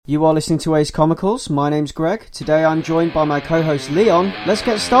You are listening to Ace Comicals. My name's Greg. Today I'm joined by my co-host Leon. Let's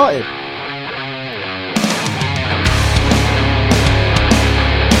get started.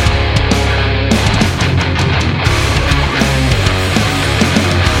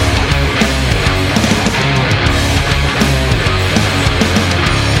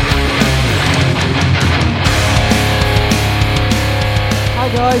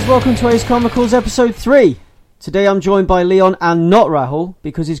 Hi guys, welcome to Ace Comicals episode 3. Today I'm joined by Leon and not Rahul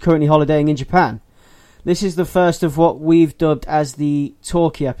because he's currently holidaying in Japan. This is the first of what we've dubbed as the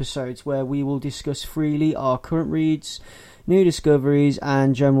talkie episodes, where we will discuss freely our current reads, new discoveries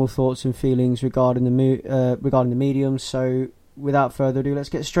and general thoughts and feelings regarding the medium. So without further ado, let's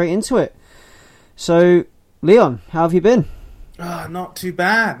get straight into it. So Leon, how have you been? Not too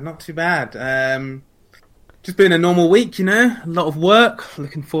bad. Just been a normal week, you know, a lot of work,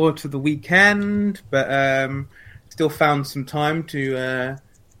 looking forward to the weekend, but still found some time to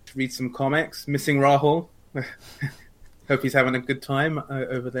read some comics. Missing Rahul. Hope he's having a good time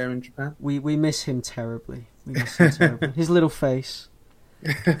over there in Japan. We miss him terribly. His little face.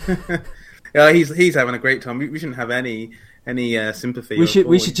 Yeah, he's having a great time. We shouldn't have any sympathy. We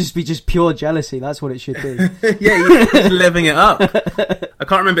should just be pure jealousy. That's what it should be. Yeah, he's living it up. I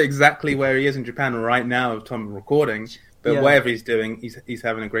can't remember exactly where he is in Japan right now at the time of recording, but whatever he's doing, he's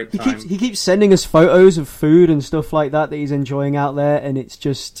having a great time. He keeps sending us photos of food and stuff like that he's enjoying out there, and it's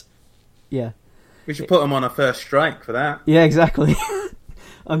just, yeah. We should put him on a first strike for that. Yeah, exactly.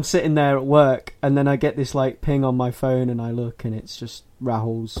 I'm sitting there at work, and then I get this like ping on my phone, and I look, and it's just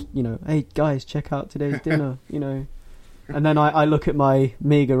Rahul's, hey guys, check out today's dinner, And then I look at my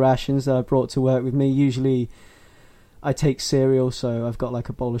meager rations that I brought to work with me. Usually I take cereal, so I've got like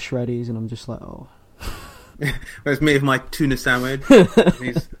a bowl of Shreddies, and I'm just like, oh. Whereas me with my tuna sandwich,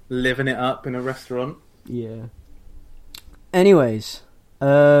 he's living it up in a restaurant. Yeah. Anyways,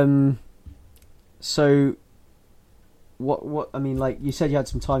 so what I mean, like you said, you had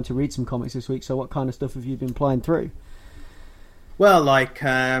some time to read some comics this week. So what kind of stuff have you been playing through? Well, like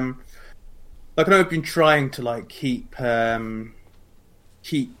I know I've been trying to keep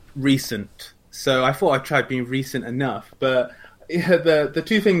recent, so I thought I'd try being recent enough. But the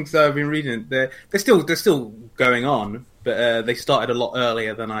two things that I've been reading, they're still going on, but they started a lot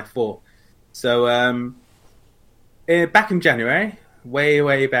earlier than I thought. So back in January,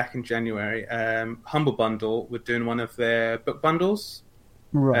 way back in January, Humble Bundle were doing one of their book bundles,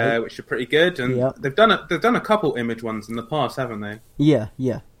 right, which are pretty good, and they've done a couple Image ones in the past, haven't they? Yeah.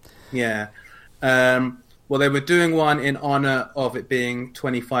 Well, they were doing one in honor of it being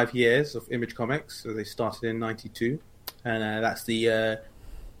 25 years of Image Comics. So they started in 92. And that's the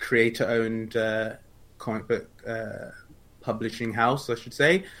creator-owned comic book publishing house, I should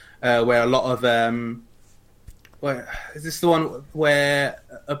say, where a lot of... is this the one where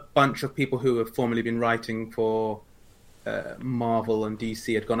a bunch of people who have formerly been writing for Marvel and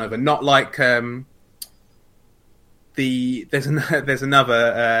DC had gone over? Not like... There's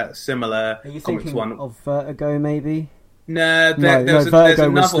another similar Are you comics thinking one of Vertigo, maybe? No,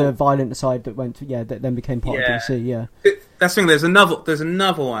 Vertigo was the violent side that went to, that then became part of DC. Yeah, that's the thing. There's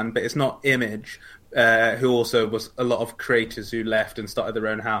another one, but it's not Image, who also was a lot of creators who left and started their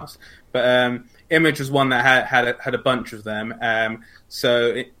own house. But Image was one that had a bunch of them.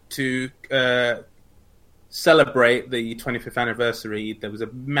 To celebrate the 25th anniversary, there was a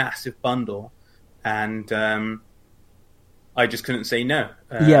massive bundle, and I just couldn't say no.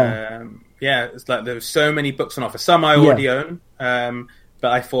 It's like there were so many books on offer. Some I already own, but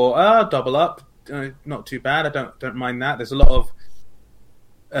I thought, I'll double up. Not too bad. I don't mind that. There's a lot of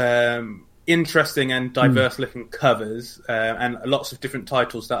interesting and diverse-looking covers, and lots of different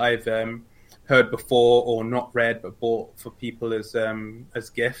titles that I've heard before or not read, but bought for people as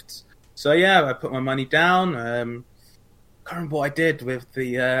gifts. So yeah, I put my money down. Can't remember what I did with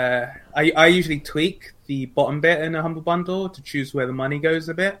the... I usually tweak the bottom bit in a Humble Bundle to choose where the money goes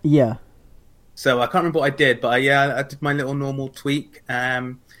a bit. Yeah. So I can't remember what I did, but I did my little normal tweak.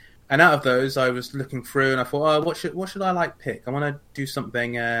 And out of those, I was looking through, and I thought, what should I pick? I want to do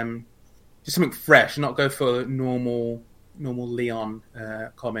something, just something fresh, not go for normal Leon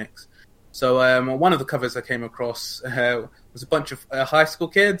comics. So one of the covers I came across was a bunch of high school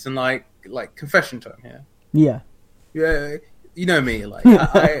kids and like confession time here. Yeah. Yeah, you know me,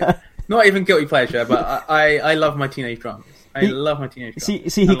 I not even guilty pleasure, but I love my teenage dramas. I love my teenage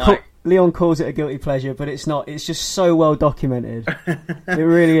dramas. See, Leon calls it a guilty pleasure, but it's not. It's just so well documented. It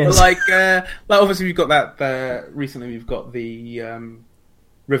really is. Like obviously we've got that. Recently we've got the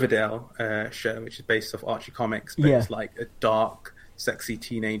Riverdale show, which is based off Archie comics, but it's like a dark, sexy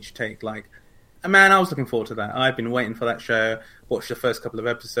teenage take. Like man, I was looking forward to that. I've been waiting for that show. Watched the first couple of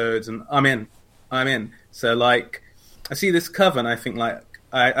episodes, and I'm in. So like, I see this cover, and I think like,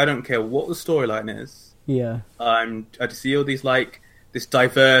 I don't care what the storyline is. Yeah. I just see all these like this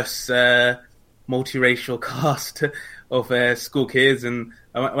diverse, multiracial cast of school kids, and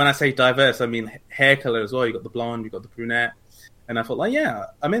when I say diverse, I mean hair color as well. You got the blonde, you got the brunette, and I thought like, yeah,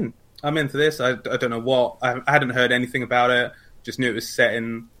 I'm into this. I don't know what. I hadn't heard anything about it. Just knew it was set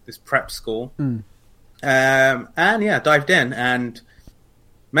in this prep school. And yeah, dived in, and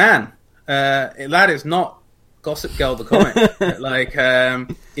man, that is not Gossip Girl the comic. Like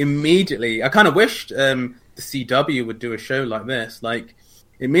immediately, I kind of wished the CW would do a show like this. Like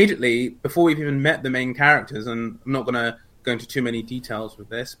immediately before we've even met the main characters, and I'm not going to go into too many details with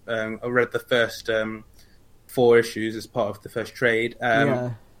this. I read the first 4 issues as part of the first trade.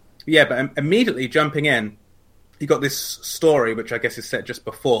 But immediately jumping in, you got this story, which I guess is set just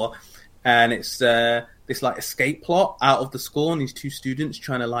before, and it's this like escape plot out of the school, and these 2 students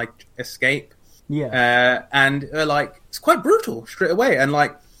trying to like escape. And like it's quite brutal straight away, and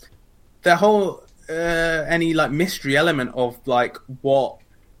like the whole any like mystery element of like what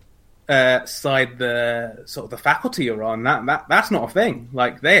side the sort of the faculty are on, that's not a thing.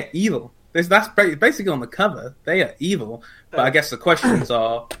 Like they're evil. That's basically on the cover. They are evil. But I guess the questions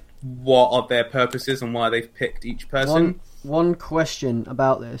are, what are their purposes and why they've picked each person? One question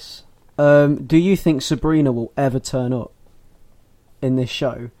about this. Do you think Sabrina will ever turn up in this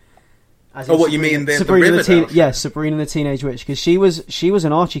show? What you mean? Sabrina Sabrina the Teenage Witch, because she was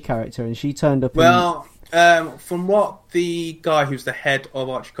an Archie character, and she turned up. Well, from what the guy who's the head of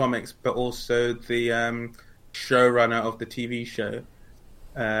Archie Comics, but also the showrunner of the TV show,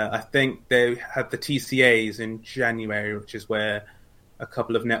 I think they had the TCAs in January, which is where a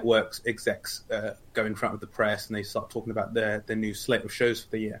couple of networks execs go in front of the press and they start talking about their new slate of shows for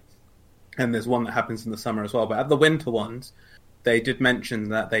the year. And there's one that happens in the summer as well. But at the winter ones, they did mention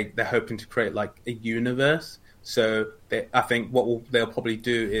that they're hoping to create like a universe. So I think what they'll probably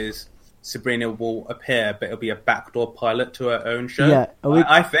do is Sabrina will appear, but it'll be a backdoor pilot to her own show. Yeah,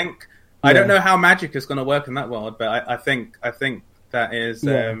 I think. Yeah. I don't know how magic is going to work in that world, but I think that is.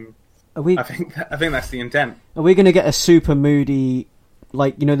 Yeah. I think that's the intent. Are we going to get a super moody,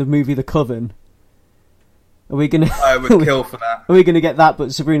 like the movie The Coven? Are we going to? I would kill for that. Are we going to get that,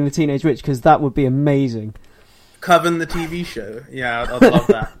 but Sabrina the Teenage Witch? Because that would be amazing. Coven the TV show, yeah, I'd love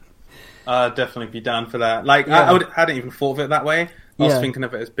that. I'd definitely be down for that. Like, yeah. I hadn't even thought of it that way. I was thinking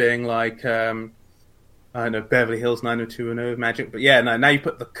of it as being like, I don't know, Beverly Hills 90210 magic. But yeah, no, now you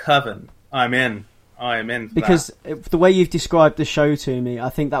put the Coven, I'm in. I am in. Because the way you've described the show to me, I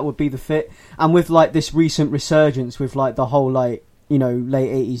think that would be the fit. And with like this recent resurgence with like the whole like, late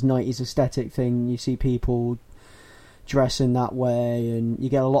 80s, 90s aesthetic thing, you see people dressing that way, and you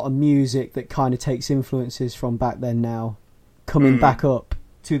get a lot of music that kind of takes influences from back then now coming back up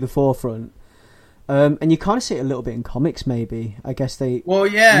to the forefront. And you kind of see it a little bit in comics, maybe. I guess they... Well,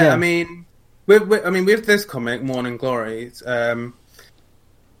 yeah. I mean, with this comic, Morning Glory,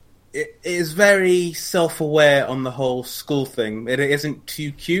 it is very self-aware on the whole school thing. It isn't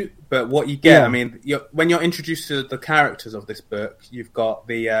too cute, but what you get, I mean, when you're introduced to the characters of this book, you've got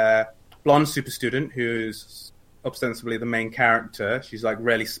the blonde super student who's ostensibly the main character. She's like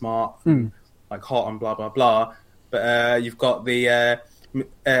really smart, like hot and blah blah blah. But you've got the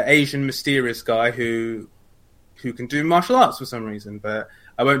Asian mysterious guy who can do martial arts for some reason. But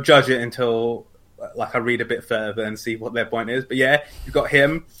I won't judge it until like I read a bit further and see what their point is. But yeah, you've got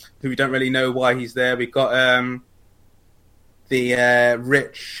him who we don't really know why he's there. We've got the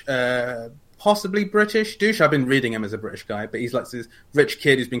rich, possibly British douche. I've been reading him as a British guy, but he's like this rich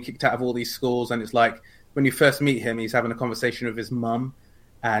kid who's been kicked out of all these schools, and it's like, when you first meet him, he's having a conversation with his mum,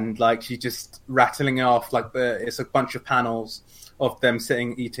 and like she's just rattling off like it's a bunch of panels of them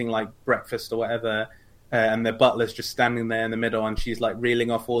sitting eating like breakfast or whatever, and their butler's just standing there in the middle, and she's like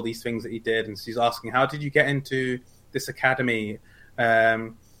reeling off all these things that he did, and she's asking, "How did you get into this academy?"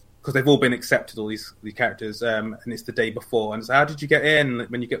 Because they've all been accepted, all these characters, and it's the day before, and so how did you get in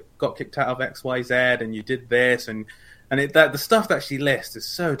when you got kicked out of XYZ, and you did this and. And the stuff that she lists is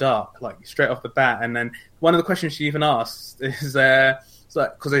so dark, like straight off the bat. And then one of the questions she even asks is, it's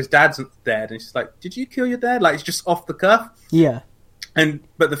like, because his dad's dead, and she's like, "Did you kill your dad?" Like it's just off the cuff. Yeah.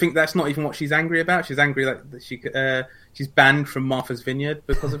 But the thing that's not even what she's angry about. She's angry that she's banned from Martha's Vineyard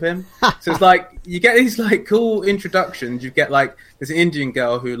because of him. So it's like you get these like cool introductions. You get like there's an Indian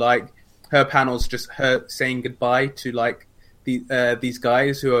girl who like her panel's just her saying goodbye to like these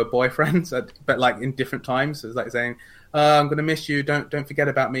guys who are boyfriends, but like in different times. So it's like saying, "I'm gonna miss you. Don't forget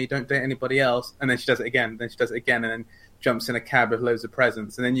about me. Don't date anybody else." And then she does it again. Then she does it again, and then jumps in a cab with loads of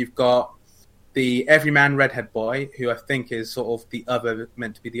presents. And then you've got the everyman redhead boy, who I think is sort of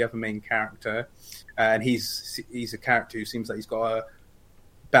meant to be the other main character, and he's a character who seems like he's got a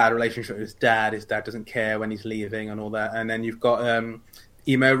bad relationship with his dad. His dad doesn't care when he's leaving and all that. And then you've got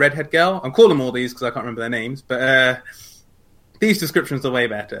emo redhead girl. I'm calling them all these because I can't remember their names, but these descriptions are way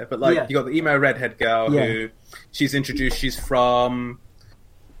better. But like you got the emo redhead girl who she's introduced. She's from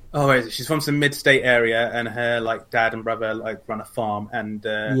she's from some mid-state area, and her like dad and brother like run a farm, and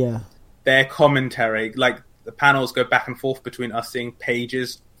their commentary, like the panels go back and forth between us seeing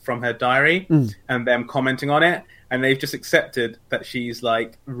pages from her diary and them commenting on it, and they've just accepted that she's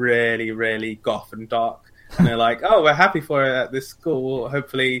like really, really goth and dark, and they're like, oh, we're happy for her at this school,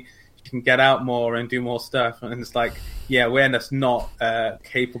 hopefully she can get out more and do more stuff. And it's like, yeah, we're just not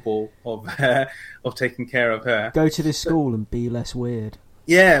capable of taking care of her. Go to this school and be less weird.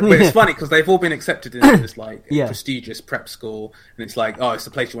 Yeah, but it's funny because they've all been accepted into this like prestigious prep school, and it's like, oh, it's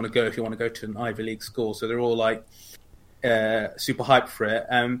the place you want to go if you want to go to an Ivy League school. So they're all like super hyped for it,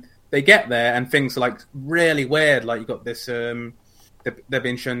 and they get there and things are like really weird. Like you got this, they've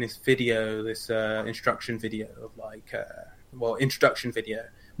been shown this video, this instruction video of like, introduction video.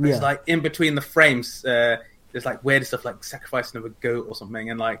 It's like in between the frames, there's like weird stuff like sacrificing of a goat or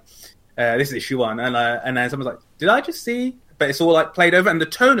something, and like this is issue 1, and then someone's like, did I just see? But it's all like played over, and the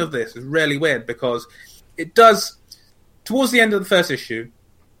tone of this is really weird because it does towards the end of the first issue.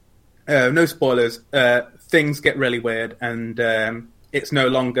 No spoilers. Things get really weird, and it's no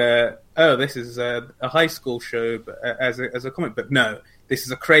longer this is a high school show as a comic book. No, this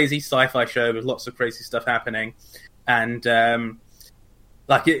is a crazy sci-fi show with lots of crazy stuff happening, and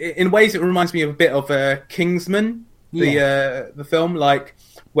like in ways it reminds me of a bit of Kingsman, the film, like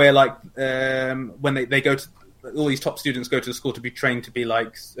where like when they go to. All these top students go to the school to be trained to be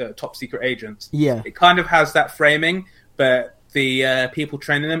like top secret agents. Yeah, it kind of has that framing, but the people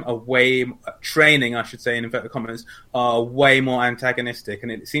training them are I should say in inverted commas, are way more antagonistic,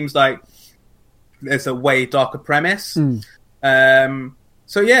 and it seems like there's a way darker premise. So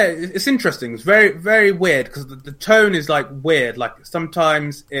yeah, it's interesting. It's very, very weird because the tone is like weird. Like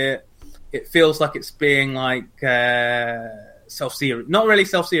sometimes it feels like it's being like self-serious, not really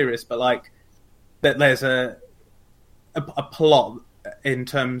self-serious, but like that there's a plot in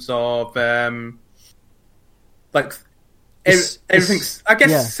terms of like everything's. I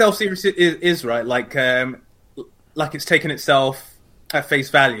guess self-serious is right. Like it's taken itself at face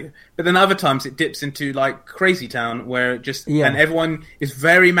value, but then other times it dips into like Crazy Town, where it just and everyone is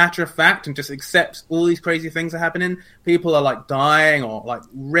very matter of fact and just accepts all these crazy things are happening. People are like dying, or like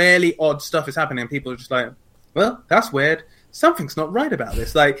really odd stuff is happening, and people are just like, well, that's weird. Something's not right about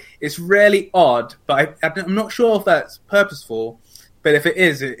this. Like, it's really odd, but I'm not sure if that's purposeful. But if it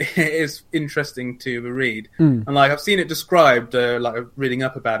is, it is interesting to read. And like I've seen it described, like reading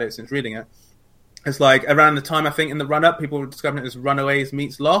up about it since reading it. It's like around the time I think in the run up, people were describing it as Runaways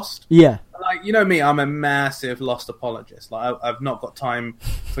meets Lost. Yeah. Like, you know me, I'm a massive Lost apologist. Like I've not got time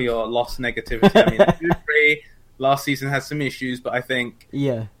for your Lost negativity. I mean, last season has some issues, but I think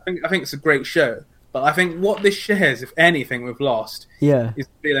it's a great show. But I think what this shares, if anything, with Lost, is the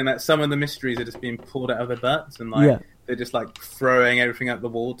feeling that some of the mysteries are just being pulled out of their butts, and like they're just like throwing everything at the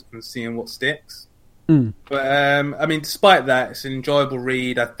wall and seeing what sticks. But I mean, despite that, it's an enjoyable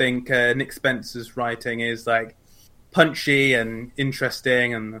read. I think Nick Spencer's writing is like punchy and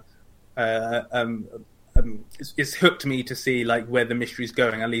interesting, and it's hooked me to see like where the mystery's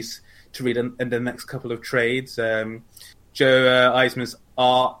going, at least to read in the next couple of trades. Joe Eisner's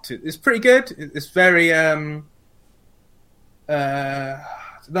art is pretty good. It's very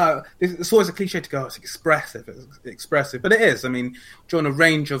no, it's always a cliche to go, it's expressive, but it is. I mean, drawing a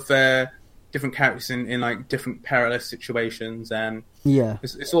range of different characters in like different perilous situations, and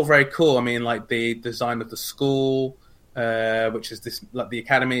it's all very cool. I mean, like the design of the school, which is this, like the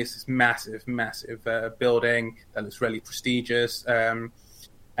academy, is this massive building that looks really prestigious, and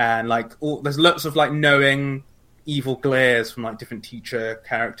like there's lots of like knowing evil glares from like different teacher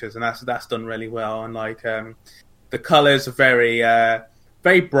characters, and that's done really well. And like the colors are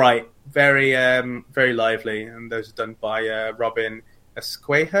very bright, very lively, and those are done by Robin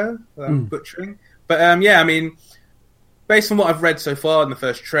Esquejo, butchering. But I mean, based on what I've read so far in the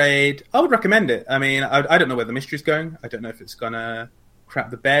first trade, I would recommend it. I mean, I don't know where the mystery's going. I don't know if it's gonna crap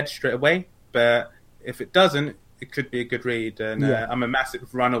the bed straight away, but if it doesn't, it could be a good read. And I'm a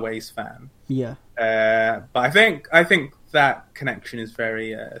massive Runaways fan. But I think that connection is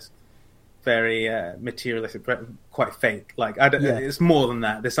very materialistic, quite fake. Like it's more than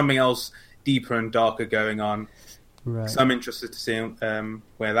that. There's something else deeper and darker going on. Right. So I'm interested to see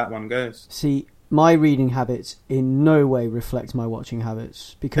where that one goes. See, my reading habits in no way reflect my watching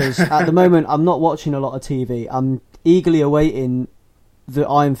habits, because at the moment I'm not watching a lot of TV. I'm eagerly awaiting the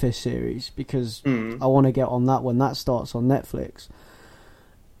Iron Fist series because I want to get on that when that starts on Netflix.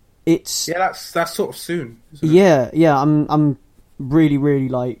 That's sort of soon. Yeah. I'm really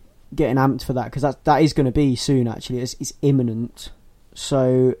like getting amped for that, because that is going to be soon. Actually, it's imminent.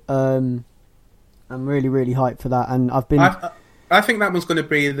 So I'm really hyped for that, and I've been. I think that was going to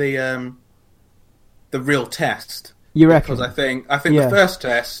be the real test. You reckon? Because I think the first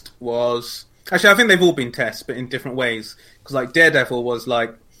test was actually, I think they've all been tests, but in different ways. Because like Daredevil was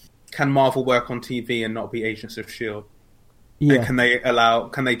like, can Marvel work on TV and not be Agents of S.H.I.E.L.D.? Yeah.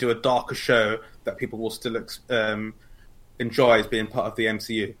 And can they do a darker show that people will still enjoy as being part of the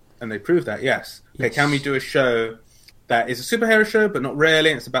MCU? And they proved that, yes. Okay, can we do a show that is a superhero show, but not really,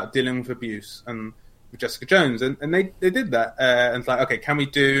 and it's about dealing with abuse, and with Jessica Jones, and they did that. And it's like, okay, can we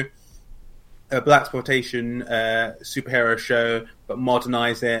do a blaxploitation superhero show, but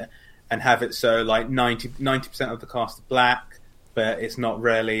modernize it and have it so like 90% of the cast are black, but it's not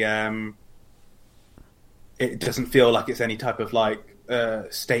really. It doesn't feel like it's any type of like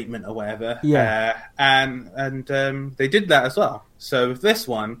statement or whatever. Yeah. And they did that as well. So with this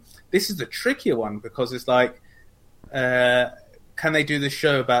one, this is the trickier one, because it's like, can they do this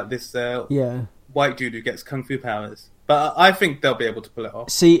show about this white dude who gets kung fu powers? But I think they'll be able to pull it off.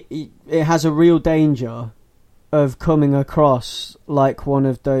 See, it has a real danger of coming across like one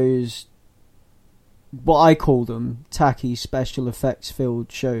of those, what I call them, tacky special effects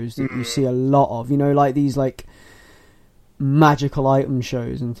filled shows that you see a lot of. You know, like these like magical item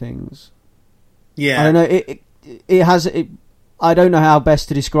shows and things. Yeah. I don't know, it has... I don't know how best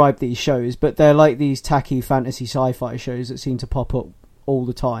to describe these shows, but they're like these tacky fantasy sci-fi shows that seem to pop up all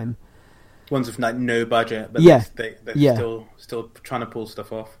the time. Ones with like no budget, but they're still trying to pull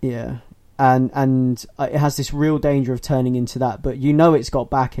stuff off. Yeah, and it has this real danger of turning into that. But you know it's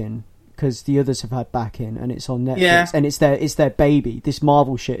got backing, because the others have had backing, and it's on Netflix, and it's their baby. This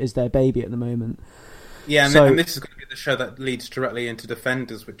Marvel shit is their baby at the moment. Yeah, and this is going to be the show that leads directly into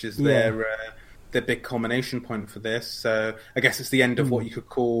Defenders, which is their big culmination point for this. So I guess it's the end of what you could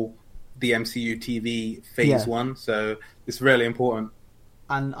call the MCU TV phase 1. So it's really important.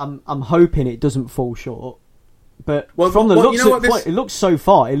 And I'm hoping it doesn't fall short. But from the looks of it looks so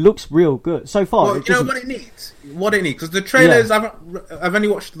far, it looks real good. So far, well, you know what it needs? Because the trailers, I've only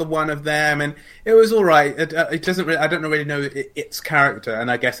watched the one of them, and it was all right. It doesn't really, I don't really know its character, and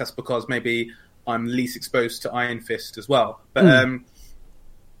I guess that's because maybe I'm least exposed to Iron Fist as well. But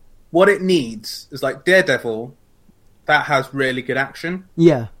what it needs is like Daredevil, that has really good action.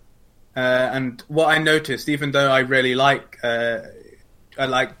 Yeah. And what I noticed, even though I really like, I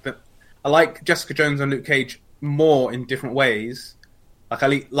like Jessica Jones and Luke Cage more in different ways. Like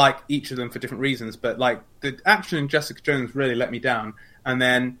I like each of them for different reasons, but like the action in Jessica Jones really let me down. And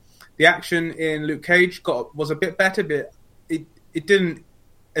then the action in Luke Cage was a bit better, but it didn't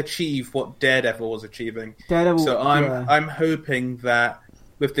achieve what Daredevil was achieving. So I'm hoping that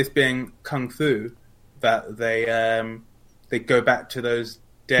with this being kung fu, that they go back to those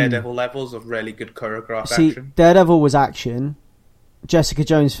Daredevil levels of really good choreographed action. Daredevil was action. Jessica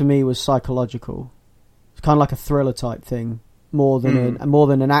Jones for me was psychological. It's kind of like a thriller type thing, more than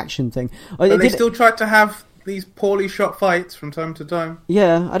an action thing. But they still tried to have these poorly shot fights from time to time.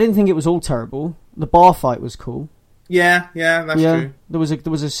 Yeah, I didn't think it was all terrible. The bar fight was cool. Yeah, that's true. There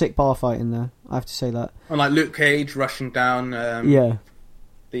was a sick bar fight in there. I have to say that. And like Luke Cage rushing down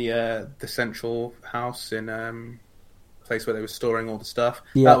the central house in place where they were storing all the stuff.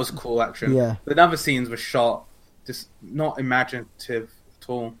 Yeah. That was cool action. Yeah. The other scenes were shot just not imaginative at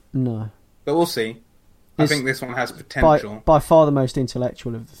all. No. But we'll see. I think this one has potential. By far the most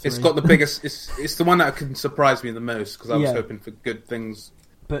intellectual of the three. It's got the biggest... It's the one that can surprise me the most, because I was hoping for good things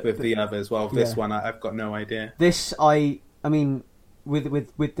with the other as well. This one, I've got no idea. This, I mean,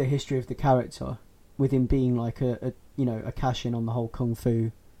 with the history of the character, with him being like a cash-in on the whole kung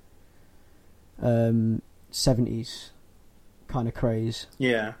fu 70s kind of craze.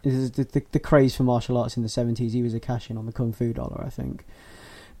 Yeah. The craze for martial arts in the 70s, he was a cash-in on the kung fu dollar, I think.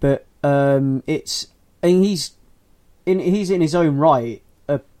 But he's in his own right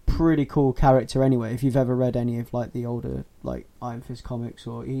a pretty cool character anyway. If you've ever read any of like the older like Iron Fist comics,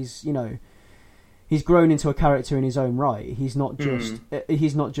 or he's grown into a character in his own right. He's not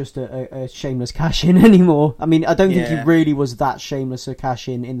just a shameless cash-in anymore. I mean, I don't think he really was that shameless a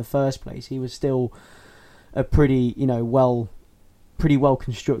cash-in in the first place. He was still a pretty well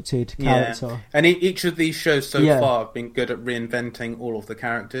constructed character. Yeah. And each of these shows so far have been good at reinventing all of the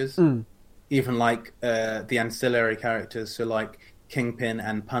characters. Even like the ancillary characters. So like Kingpin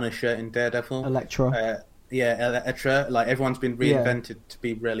and Punisher in Daredevil. Elektra. Elektra. Like, everyone's been reinvented to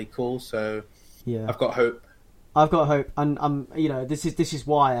be really cool. So I've got hope. I've got hope, and this is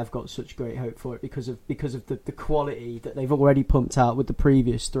why I've got such great hope for it, because of the quality that they've already pumped out with the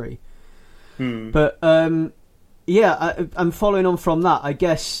previous 3. But I'm following on from that. I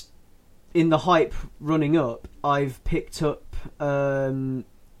guess in the hype running up, I've picked up the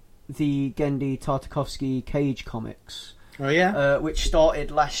Genndy Tartakovsky Cage comics. Oh yeah, which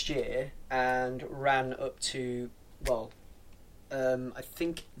started last year and ran up to I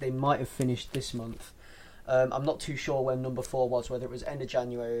think they might have finished this month. I'm not too sure when number 4 was, whether it was end of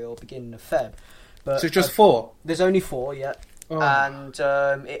January or beginning of Feb. But so just 4? There's only 4, yeah. Oh. And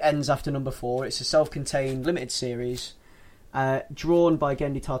it ends after number 4. It's a self-contained limited series, drawn by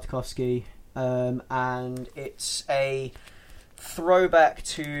Genndy Tartakovsky, and it's a throwback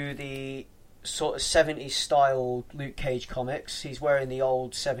to the sort of 70s style Luke Cage comics. He's wearing the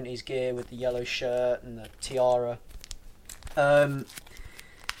old 70s gear with the yellow shirt and the tiara.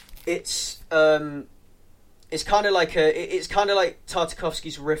 It's kind of like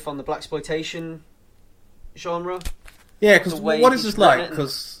Tartakovsky's riff on the blaxploitation genre. Yeah, because what is this like?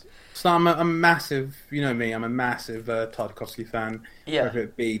 Because I'm a massive, you know me, I'm a massive Tartakovsky fan. Yeah. Whether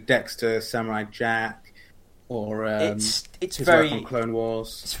it be Dexter, Samurai Jack, or it's his very work on Clone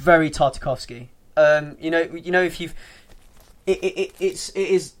Wars. It's very Tartakovsky. If you've,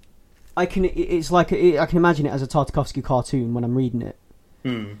 I can imagine it as a Tartakovsky cartoon when I'm reading it.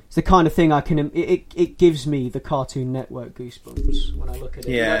 It's the kind of thing it gives me the Cartoon Network goosebumps when I look at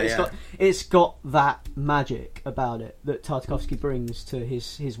it. Yeah, It's got that magic about it that Tartakovsky brings to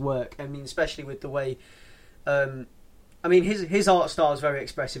his work. I mean, especially with the way, his art style is very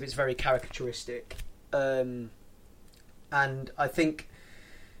expressive. It's very caricaturistic, and I think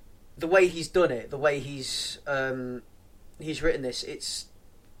the way he's done it, the way he's written this, it's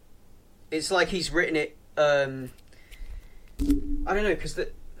like he's written it. I don't know, because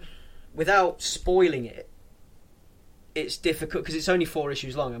without spoiling it, it's difficult, because it's only 4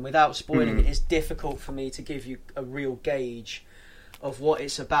 issues long, and without spoiling it, it's difficult for me to give you a real gauge of what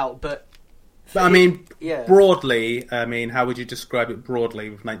it's about. But broadly, how would you describe it broadly?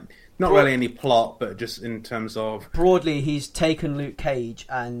 With not really any plot, but just in terms of... Broadly, he's taken Luke Cage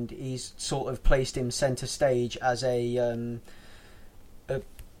and he's sort of placed him centre stage as he's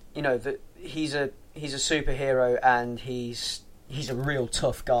a superhero, and he's a real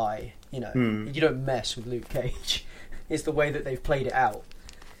tough guy. You don't mess with Luke Cage. It's the way that they've played it out,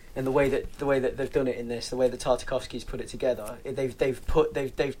 and the way that they've done it in this, the way that Tartakovsky's put it together.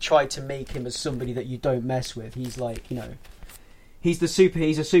 They've tried to make him as somebody that you don't mess with. He's like, he's a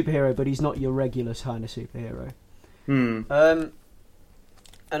superhero, but he's not your regular kind of superhero. And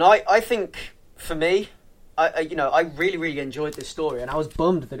I think for me, I really, really enjoyed this story, and I was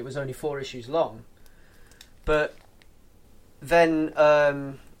bummed that it was only 4 issues long. But then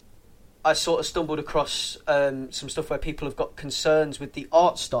I sort of stumbled across some stuff where people have got concerns with the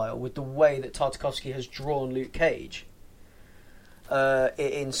art style, with the way that Tartakovsky has drawn Luke Cage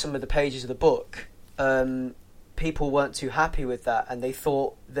in some of the pages of the book. People weren't too happy with that, and they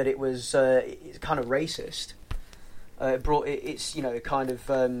thought that it was kind of racist. It's kind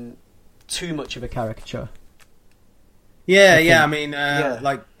of too much of a caricature.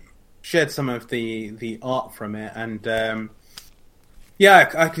 Like, shared some of the art from it, and I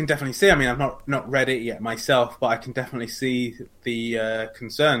can definitely see. I mean, I've not read it yet myself, but I can definitely see the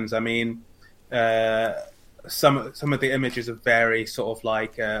concerns. I mean, some of the images are very sort of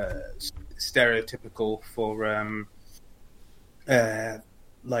like stereotypical for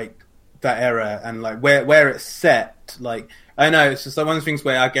like that era, and like where it's set. Like, I know it's just like one of the things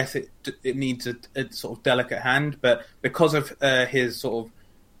where I guess it needs a sort of delicate hand, but because of his sort of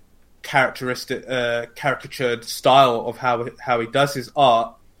characteristic caricatured style of how he does his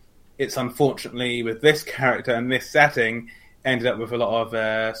art, it's unfortunately with this character and this setting ended up with a lot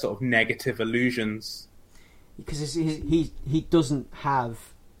of sort of negative illusions, because he doesn't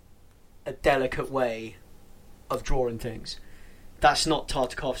have a delicate way of drawing things. That's not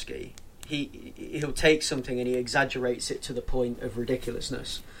Tartakovsky. He'll take something and he exaggerates it to the point of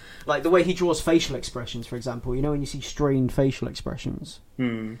ridiculousness. Like the way he draws facial expressions, for example. When you see strained facial expressions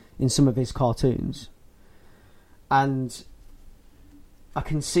in some of his cartoons. And I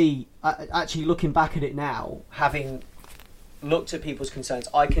can see, actually looking back at it now, having looked at people's concerns,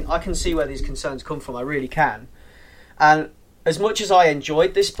 I can see where these concerns come from. I really can. And as much as I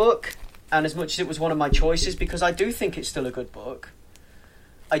enjoyed this book, and as much as it was one of my choices, because I do think it's still a good book,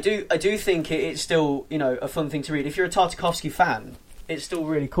 I do think it's still, a fun thing to read. If you're a Tartakovsky fan, it's still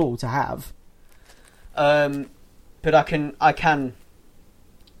really cool to have. But I can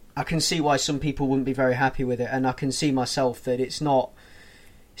I can see why some people wouldn't be very happy with it, and I can see myself that it's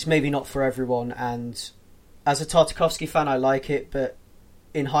maybe not for everyone. And as a Tartakovsky fan, I like it, but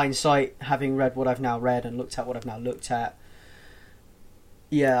in hindsight, having read what I've now read and looked at what I've now looked at,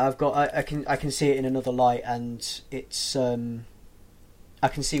 yeah, I can see it in another light, and it's I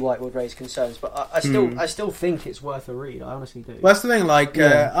can see why it would raise concerns, but I still think it's worth a read. I honestly do. Well, that's the thing. Like,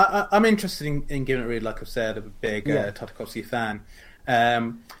 I'm interested in giving it a read. Like I've said, I'm a big Tartakovsky fan,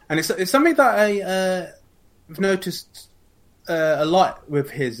 and it's something that I've noticed a lot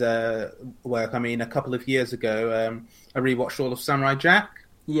with his work. I mean, a couple of years ago, I rewatched all of Samurai Jack.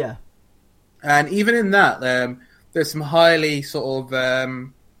 Yeah, and even in that, there's some highly sort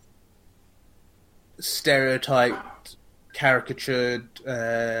of stereotyped, caricatured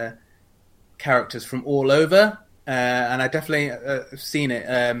characters from all over, and I definitely have seen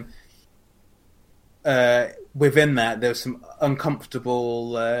it. Within that, there's some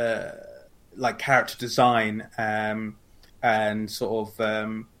uncomfortable like character design and sort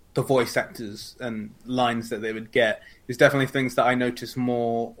of the voice actors and lines that they would get is definitely things that I noticed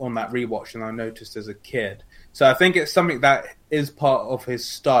more on that rewatch than I noticed as a kid. So I think it's something that is part of his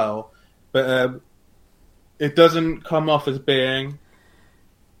style, but it doesn't come off as being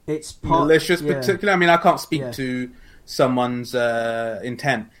malicious, particularly. I mean, I can't speak to someone's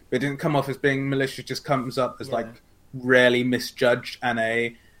intent, but it didn't come off as being malicious. It just comes up as like rarely misjudged and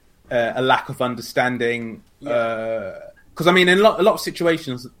a lack of understanding. Because I mean, in a lot of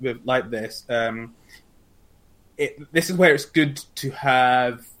situations with like this, this is where it's good to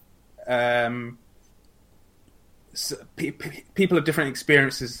have people of different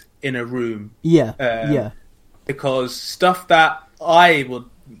experiences in a room. Because stuff that I would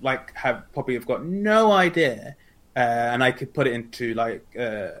like probably have got no idea, and I could put it into like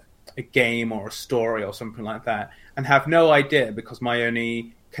a game or a story or something like that, and have no idea because my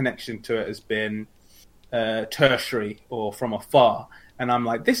only connection to it has been tertiary or from afar, and I'm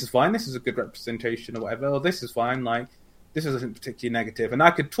like, this is fine, this is a good representation or whatever, or this is fine, like this isn't particularly negative, and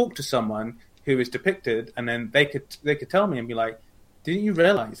I could talk to someone who is depicted, and then they could tell me and be like, didn't you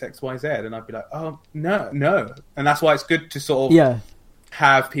realize X, Y, Z? And I'd be like, oh no, and that's why it's good to sort of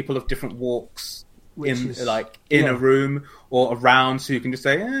have people of different walks in a room or around, so you can just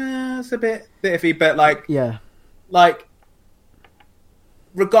say, it's a bit iffy, but like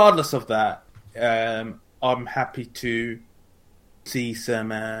regardless of that, I'm happy to see some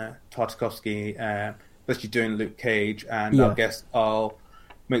Tartakovsky, especially doing Luke Cage, and I guess I'll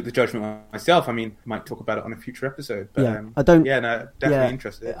make the judgment myself. I mean, I might talk about it on a future episode, but definitely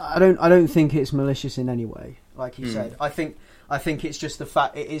interested. I don't think it's malicious in any way, like you said. I think it's just the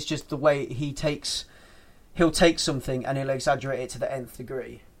fact, it is just the way he'll take something and he'll exaggerate it to the nth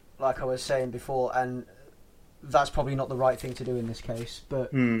degree, like I was saying before, and that's probably not the right thing to do in this case,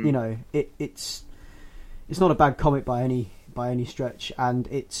 but you know, it's not a bad comic by any stretch, and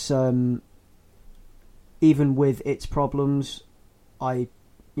it's even with its problems, in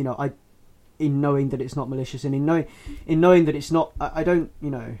knowing that it's not malicious, and in knowing that it's not, I don't,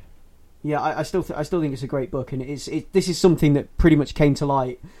 I still think it's a great book, and this is something that pretty much came to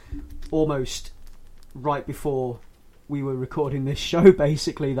light almost right before we were recording this show,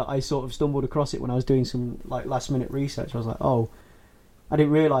 basically, that I sort of stumbled across it when I was doing some like last minute research. I was like, oh, I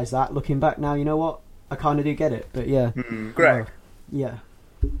didn't realise that. Looking back now, you know what? I kind of do get it, but yeah. Great.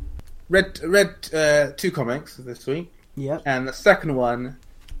 Read 2 comics this week. Yeah. And the second one,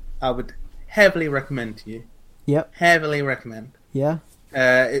 I would heavily recommend to you. Yep. Heavily recommend. Yeah.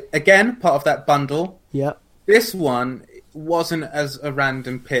 Again, part of that bundle. Yep. This one wasn't as a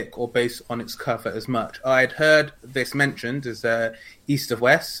random pick or based on its cover as much. I'd heard this mentioned as East of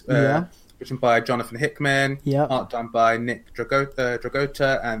West, written by Jonathan Hickman, art done by Nick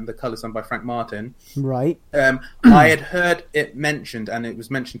Dragota, and the colours done by Frank Martin. Right. I had heard it mentioned, and it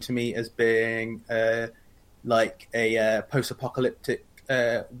was mentioned to me as being like a post-apocalyptic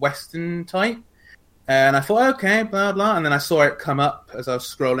Western type. And I thought, okay, blah, blah. And then I saw it come up as I was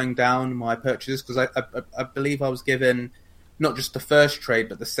scrolling down my purchases, because I believe I was given not just the first trade,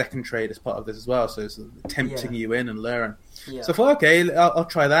 but the second trade as part of this as well. So it's tempting you in and luring. Yeah. So I thought, okay, I'll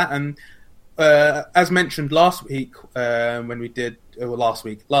try that. And as mentioned last week, last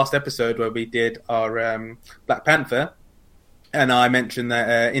episode where we did our Black Panther, and I mentioned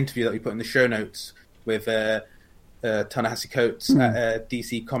that interview that we put in the show notes with Ta-Nehisi Coates at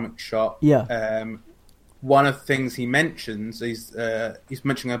DC Comic Shop. Yeah. One of the things he mentions, he's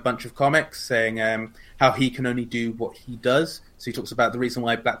mentioning a bunch of comics, saying how he can only do what he does. So he talks about the reason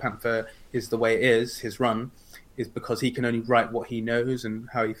why Black Panther is the way it is, his run, is because he can only write what he knows and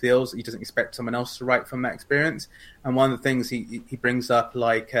how he feels. He doesn't expect someone else to write from that experience. And one of the things he brings up,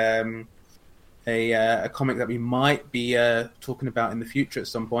 like a comic that we might be talking about in the future at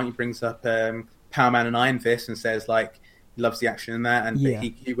some point. He brings up Power Man and Iron Fist and says like he loves the action in that, and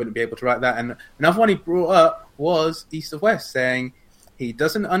he wouldn't be able to write that. And another one he brought up was East of West, saying he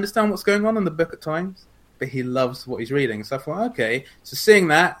doesn't understand what's going on in the book at times, but he loves what he's reading. So I thought, okay, so seeing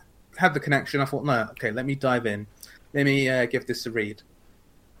that, had the connection. I thought, no, okay, let me dive in. Let me give this a read.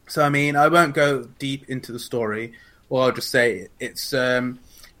 So I mean, I won't go deep into the story, or I'll just say it's a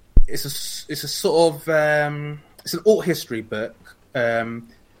sort of it's an alt history book,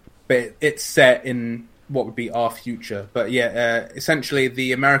 but it's set in what would be our future. But yeah, essentially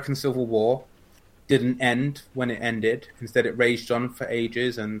the American Civil War didn't end when it ended. Instead, it raged on for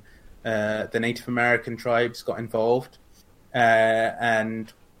ages, and the Native American tribes got involved,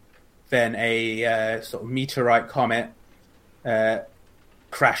 and then a sort of meteorite comet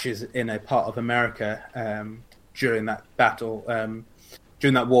crashes in a part of America during that battle,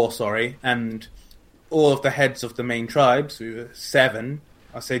 during that war, and all of the heads of the main tribes, who were 7,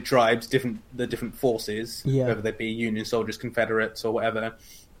 I say tribes, the different forces, whether they be Union soldiers, Confederates, or whatever,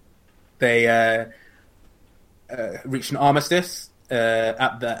 they reached an armistice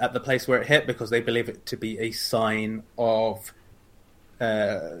at the place where it hit, because they believe it to be a sign of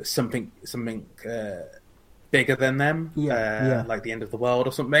something bigger than them, like the end of the world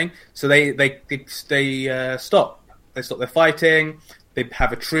or something. So they stop. They stop their fighting. They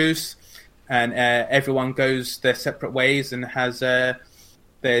have a truce, and everyone goes their separate ways and has their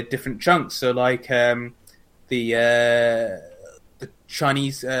different chunks. So like the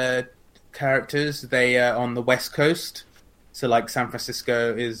Chinese characters, they are on the West Coast. So like San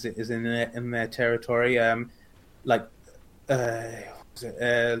Francisco is in their territory.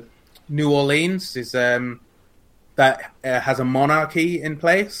 New Orleans is that has a monarchy in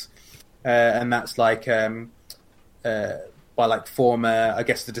place, and that's like by like former, I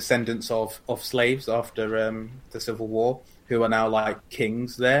guess, the descendants of slaves after the Civil War, who are now like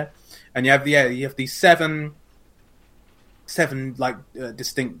kings there. And you have these seven like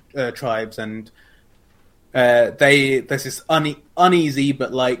distinct tribes, and there's this uneasy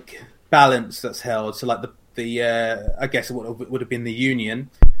but like balance that's held. So like the I guess it would have been the Union,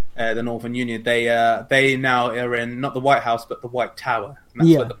 the Northern Union. They now are in not the White House but the White Tower, and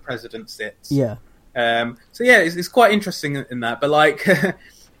that's where the president sits. So yeah, it's quite interesting in that. But like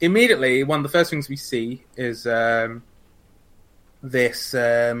immediately, one of the first things we see is this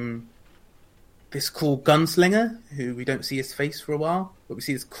cool gunslinger who we don't see his face for a while, but we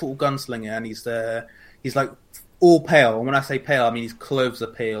see this cool gunslinger, and he's like all pale. And when I say pale, I mean his clothes are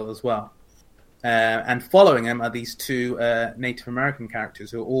pale as well. And following him are these 2 Native American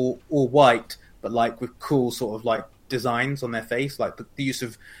characters who are all white, but like with cool sort of like designs on their face. Like the use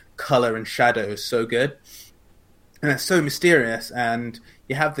of color and shadow is so good, and it's so mysterious. And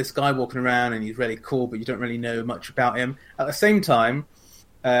you have this guy walking around, and he's really cool, but you don't really know much about him. At the same time,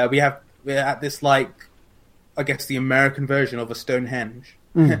 we're at this like, I guess, the American version of a Stonehenge,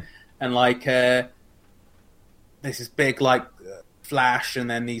 and like there's this big like flash, and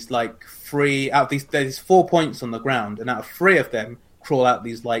then these like there's 4 points on the ground, and out of 3 of them crawl out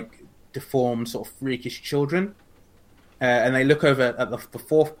these like deformed sort of freakish children, and they look over at the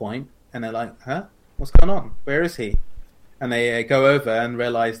 4th point, and they're like, huh, what's going on, where is he? And they go over and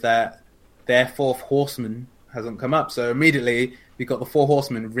realize that their 4th horseman hasn't come up. So immediately we got the 4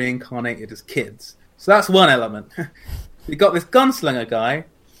 horsemen reincarnated as kids. So that's one element. We got this gunslinger guy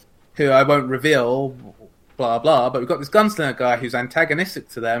who I won't reveal, blah blah, but we've got this gunslinger guy who's antagonistic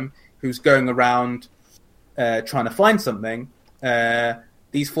to them, who's going around trying to find something.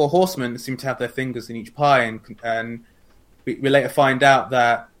 These 4 horsemen seem to have their fingers in each pie, and we later find out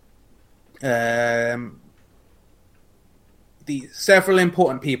that the several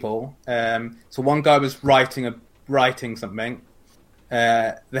important people. So one guy was writing something.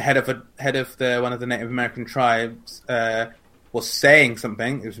 The head of one of the Native American tribes was saying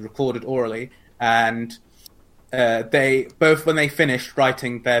something. It was recorded orally, and they both, when they finished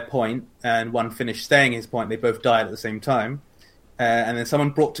writing their point and one finished saying his point, they both died at the same time. And then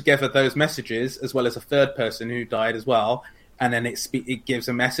someone brought together those messages, as well as a third person who died as well. And then it gives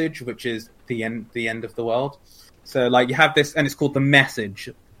a message, which is the end of the world. So like you have this, and it's called the message,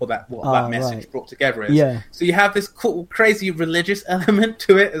 or that message brought together is. Yeah. So you have this cool, crazy religious element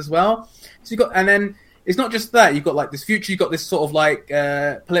to it as well. So and then it's not just that. You've got like this future. You've got this sort of like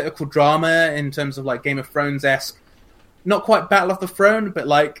political drama in terms of like Game of Thrones-esque, not quite Battle of the Throne, but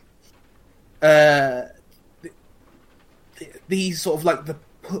like these sort of like the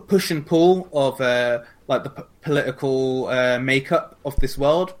push and pull of like the political makeup of this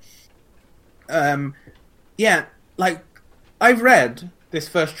world. Yeah, like I've read this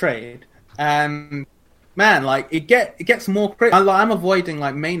first trade, and man, like it gets more crazy. I'm avoiding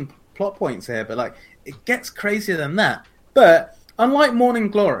like main plot points here, but like it gets crazier than that. But unlike Morning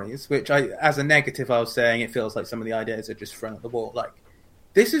Glories, which as a negative I was saying, it feels like some of the ideas are just thrown at the wall. Like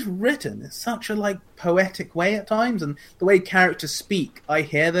this is written in such a like poetic way at times, and the way characters speak, I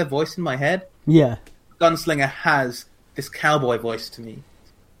hear their voice in my head. Yeah, Gunslinger has this cowboy voice to me.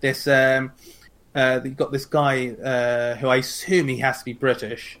 This you've got this guy who I assume he has to be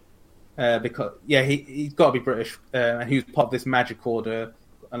British. Because he's got to be British, and he was part of this magic order,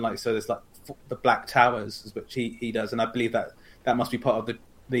 and like so, there's like the Black Towers, which he does, and I believe that must be part of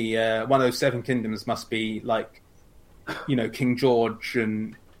the one of those seven kingdoms. Must be like, you know, King George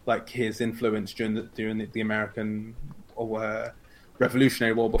and like his influence during the American or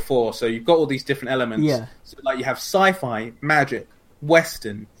Revolutionary War before. So you've got all these different elements. Yeah. So like you have sci-fi, magic,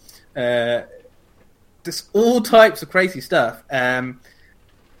 Western, there's all types of crazy stuff.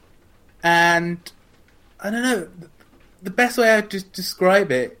 And I don't know, the best way I just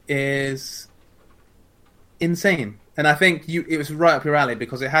describe it is insane. And I think it was right up your alley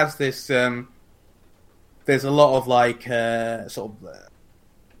because it has this. There's a lot of like sort of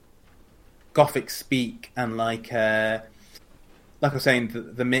Gothic speak and like I was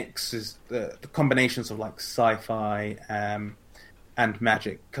saying, the mix is the combinations of like sci-fi and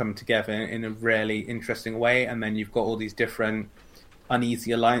magic come together in a really interesting way, and then you've got all these different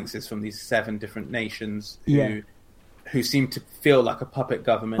uneasy alliances from these 7 different nations who seem to feel like a puppet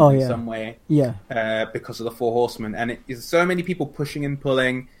government in some way because of the 4 Horsemen. And it is so many people pushing and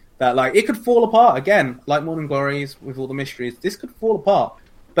pulling that like it could fall apart again, like Morning Glories with all the mysteries. This could fall apart,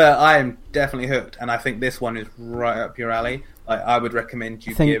 but I am definitely hooked, and I think this one is right up your alley. Like I would recommend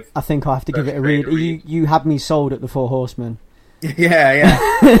you I think I have to give it a read. You had me sold at the 4 Horsemen. Yeah.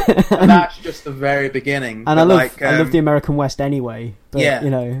 And that's just the very beginning. And I love the American West anyway. But,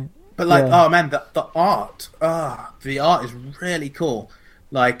 you know. But like, oh man, the art, the art is really cool.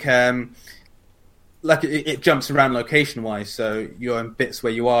 Like it jumps around location wise. So you're in bits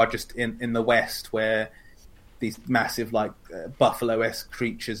where you are just in the West, where these massive like buffalo-esque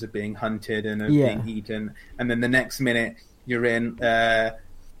creatures are being hunted and are being eaten, and then the next minute you're in.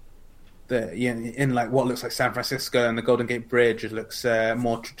 In like what looks like San Francisco, and the Golden Gate Bridge, it looks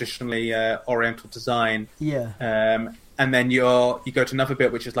more traditionally Oriental design. Yeah. And then you go to another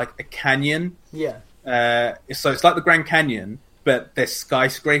bit which is like a canyon. Yeah. So it's like the Grand Canyon, but there's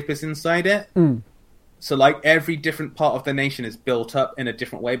skyscrapers inside it. Mm. So like every different part of the nation is built up in a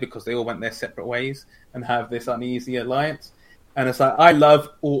different way because they all went their separate ways and have this uneasy alliance. And it's like I love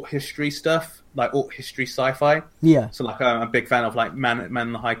alt history stuff, like alt history sci-fi. Yeah. So like I'm a big fan of like Man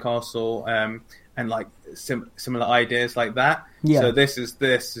in the High Castle, and like similar ideas like that. Yeah. So this is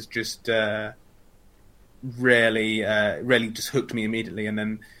just really just hooked me immediately, and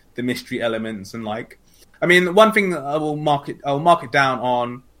then the mystery elements and like, I mean, one thing that I'll mark it down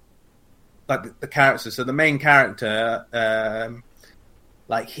on, like the characters. So the main character,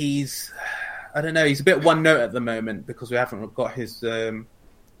 like he's. I don't know, he's a bit one note at the moment because we haven't got his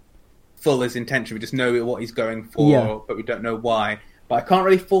full his intention. We just know what he's going for, but we don't know why. But I can't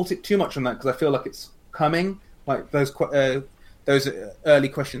really fault it too much on that because I feel like it's coming. Like those early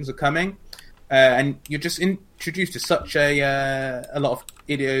questions are coming, and you're just introduced to such a lot of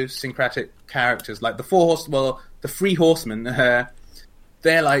idiosyncratic characters. Like the 3 Horsemen.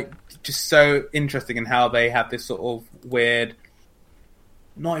 They're like just so interesting in how they have this sort of weird.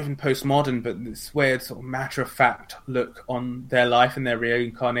 Not even postmodern, but this weird sort of matter-of-fact look on their life and their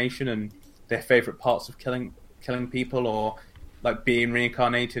reincarnation and their favourite parts of killing people or like being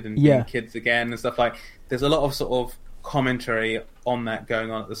reincarnated and being kids again and stuff like. There's a lot of sort of commentary on that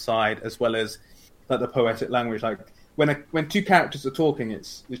going on at the side, as well as like the poetic language. Like when 2 characters are talking,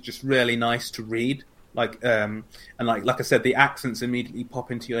 it's just really nice to read. Like and like I said, the accents immediately pop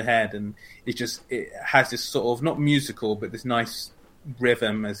into your head, and it has this sort of not musical, but this nice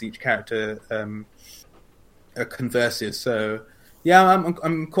rhythm as each character converses. So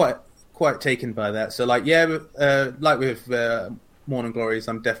I'm quite taken by that. So like like with Morning Glories,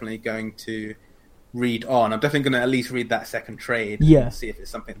 I'm definitely going to read on. I'm definitely going to at least read that second trade and see if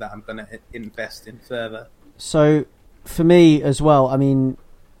it's something that I'm going to invest in further. So for me as well, I mean,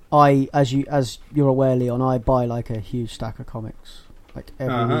 as you're aware, Leon, I buy like a huge stack of comics like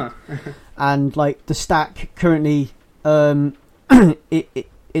every week. And like the stack currently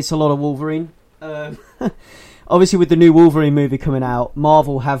it's a lot of Wolverine. Obviously, with the new Wolverine movie coming out,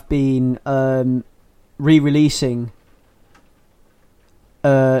 Marvel have been re-releasing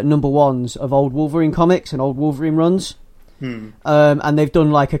number ones of old Wolverine comics and old Wolverine runs. And they've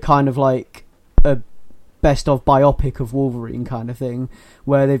done like a kind of like a best of biopic of Wolverine kind of thing,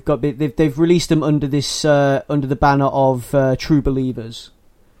 where they've released them under this under the banner of True Believers.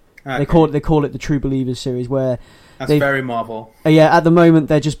 Okay. They call it the True Believers series, where that's very Marvel. Yeah, at the moment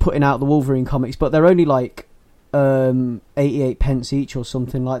they're just putting out the Wolverine comics, but they're only like 88 pence each or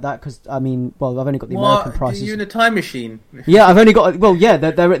something like that. Because I've only got the American prices. Are you in a time machine? Yeah, I've only got. Well, yeah,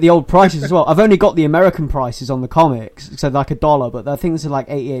 they're at the old prices as well. I've only got the American prices on the comics, so like $1, but I think it's like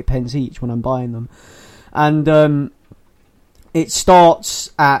 88 pence each when I'm buying them. And it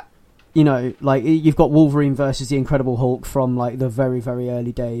starts at, like you've got Wolverine versus the Incredible Hulk from like the very, very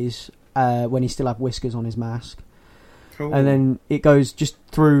early days when he still had whiskers on his mask. Cool. And then it goes just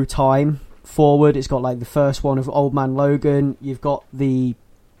through time forward. It's got like the first one of Old Man Logan. You've got the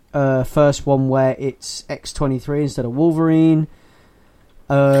first one where it's X-23 instead of Wolverine.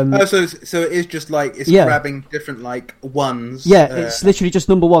 So it is just like it's grabbing different like ones. Yeah, it's literally just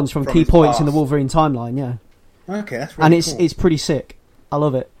number ones from key points in the Wolverine timeline. Yeah. Okay, that's really cool. It's pretty sick. I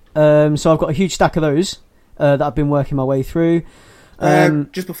love it. So I've got a huge stack of those that I've been working my way through.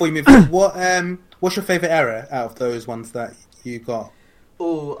 Just before you move on, what's your favourite era out of those ones that you got?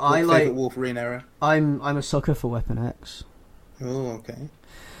 Oh, I like Wolverine era. I'm a sucker for Weapon X. Oh, okay.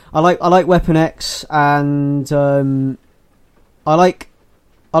 I like Weapon X, and I like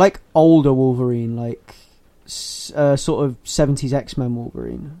older Wolverine, like sort of 70s X-Men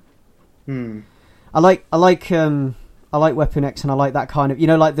Wolverine. I like Weapon X, and I like that kind of,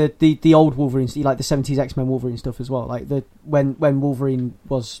 like the old Wolverines. You like the 70s X-Men Wolverine stuff as well, like the when Wolverine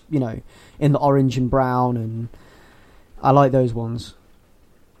was in the orange and brown, and I like those ones.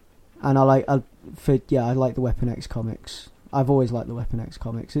 And I like the Weapon X comics. I've always liked the Weapon X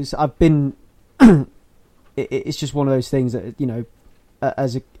comics. It's just one of those things that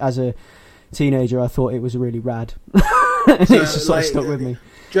as a teenager I thought it was really rad. And so, it's just sort of stuck with me.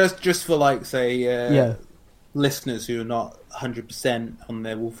 Just for like say listeners who are not 100% on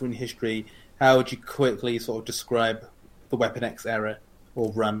their Wolverine history, how would you quickly sort of describe the Weapon X era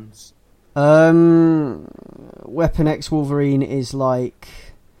or runs? Weapon X Wolverine is like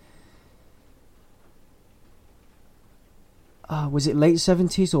was it late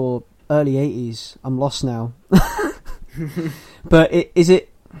 70s or early 80s? I'm lost now. But is it?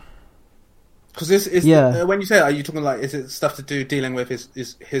 Because this is when you say that, are you talking like is it stuff to do dealing with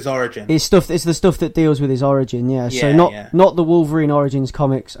his origin? It's the stuff that deals with his origin. Yeah. So not the Wolverine Origins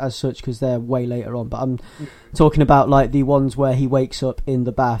comics as such, because they're way later on. But I'm talking about like the ones where he wakes up in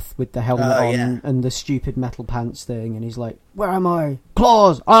the bath with the helmet on and the stupid metal pants thing, and he's like, "Where am I?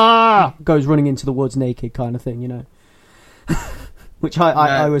 Claws!" Goes running into the woods naked, kind of thing, which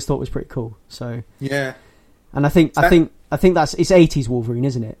I always thought was pretty cool. So yeah. And I think that's it's 80s Wolverine,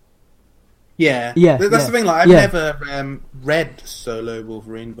 isn't it? Yeah. That's the thing. Like I've never read solo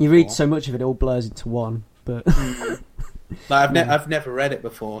Wolverine before. You read so much of it, it all blurs into one. But like I've never read it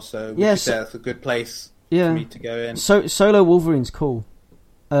before, so that's a good place for me to go in. So solo Wolverine's cool.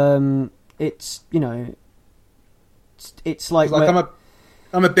 It's it's like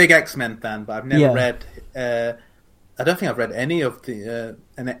I'm a big X-Men fan, but I've never read. I don't think I've read any of the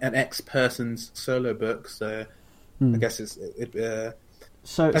an X person's solo book, so I guess it's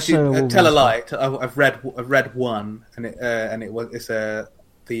actually tell a lie. I've read one, and it's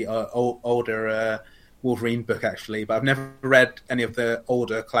the older Wolverine book actually, but I've never read any of the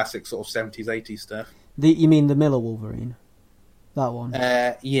older classic sort of 70s 80s stuff. You mean the Miller Wolverine? That one?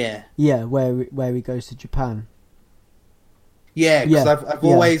 Yeah, where he goes to Japan. Yeah, because I've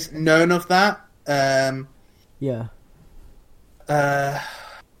always known of that. I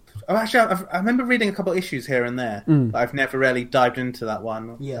remember reading a couple of issues here and there, but I've never really dived into that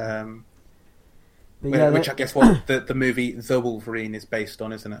one. Which I guess what the movie The Wolverine is based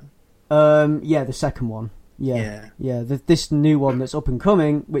on, isn't it? The second one. This new one that's up and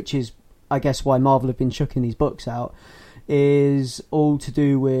coming, which is I guess why Marvel have been chucking these books out, is all to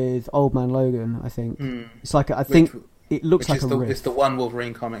do with Old Man Logan. I think it's like it looks like a riff. It's the one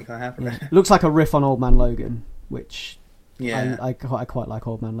Wolverine comic I have read. Looks like a riff on Old Man Logan, which. Yeah, I quite like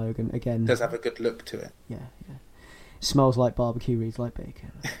Old Man Logan. Again, it does have a good look to it. Yeah. Smells like barbecue, reads like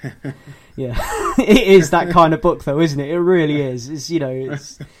bacon. Yeah, it is that kind of book, though, isn't it? It really is.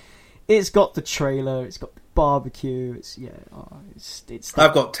 It's got the trailer. It's got the barbecue. It's.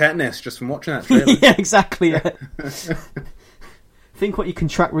 I've got tetanus just from watching that trailer. Yeah, exactly. Yeah. Think what you can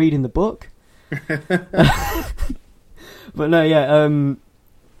track reading the book. But no,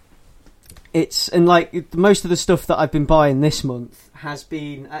 it's and like most of the stuff that I've been buying this month has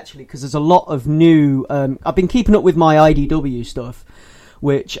been actually because there's a lot of new. I've been keeping up with my IDW stuff,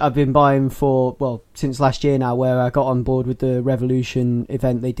 which I've been buying since last year now, where I got on board with the Revolution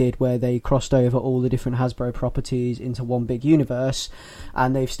event they did, where they crossed over all the different Hasbro properties into one big universe,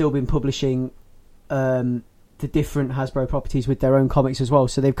 and they've still been publishing the different Hasbro properties with their own comics as well.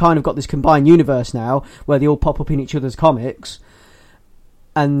 So they've kind of got this combined universe now where they all pop up in each other's comics,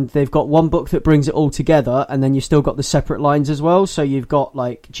 and they've got one book that brings it all together, and then you've still got the separate lines as well. So you've got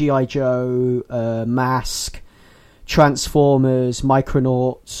like G.I. Joe, Mask, Transformers,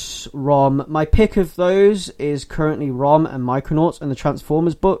 Micronauts, ROM. My pick of those is currently ROM and Micronauts and the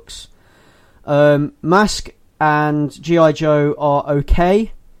Transformers books. Mask and G.I. Joe are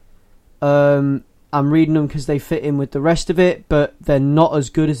okay. I'm reading them because they fit in with the rest of it, but they're not as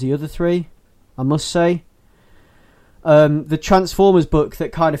good as the other three, I must say. The Transformers book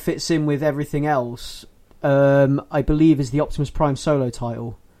that kind of fits in with everything else, I believe, is the Optimus Prime solo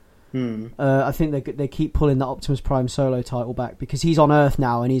title. I think they keep pulling the Optimus Prime solo title back because he's on Earth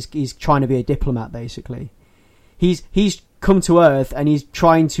now and he's trying to be a diplomat, basically. He's come to Earth and he's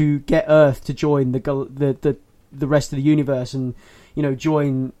trying to get Earth to join the rest of the universe and, you know,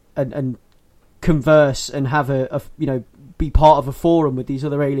 join and converse and have be part of a forum with these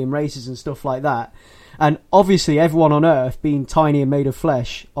other alien races and stuff like that. And obviously everyone on Earth, being tiny and made of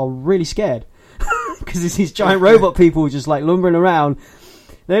flesh, are really scared because it's these giant robot people just like lumbering around.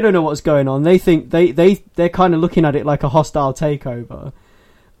 They don't know what's going on. They think they're kind of looking at it like a hostile takeover.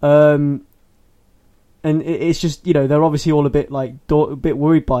 And it's just, you know, they're obviously all a bit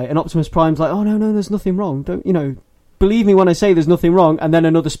worried by it. And Optimus Prime's like, oh no, there's nothing wrong. Don't, you know, believe me when I say there's nothing wrong. And then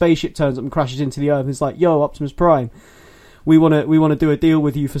another spaceship turns up and crashes into the Earth and it's like, yo, Optimus Prime, we want to do a deal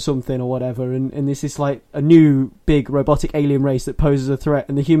with you for something or whatever. And this is like a new big robotic alien race that poses a threat.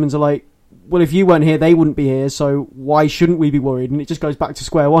 And the humans are like, well, if you weren't here, they wouldn't be here. So why shouldn't we be worried? And it just goes back to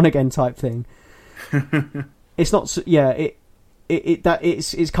square one again type thing. It's not,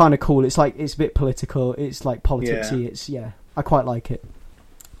 it's kind of cool. It's like, it's a bit political. It's like politicsy. Yeah. I quite like it.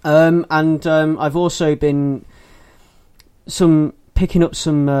 I've also been picking up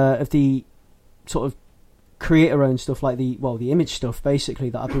some of the sort of creator-owned stuff, like the Image stuff, basically,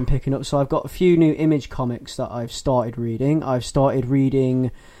 that I've been picking up. So I've got a few new Image comics that I've started reading. I've started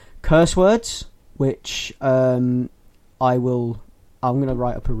reading Curse Words, which I'm going to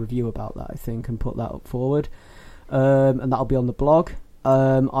write up a review about that, I think, and put that up forward. And that'll be on the blog.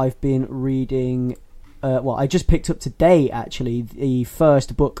 I've been reading... I just picked up today, actually, the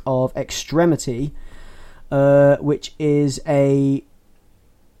first book of Extremity, which is a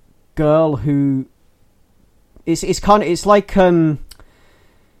girl who... It's like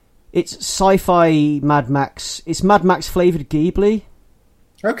it's sci-fi Mad Max. It's Mad Max flavored Ghibli.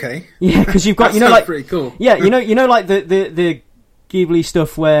 Okay. Yeah, because you've got, you know, like, pretty cool. Yeah, you know, like the Ghibli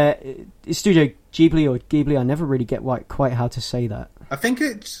stuff where it's Studio Ghibli or Ghibli. I never really get quite how to say that. I think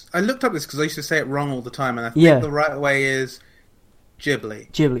I looked up this because I used to say it wrong all the time, and I think the right way is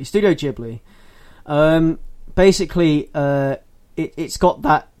Ghibli. Ghibli, Studio Ghibli. Basically, it's got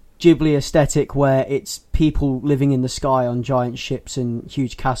that Ghibli aesthetic where it's people living in the sky on giant ships and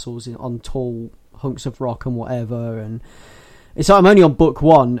huge castles on tall hunks of rock and whatever. And I'm only on book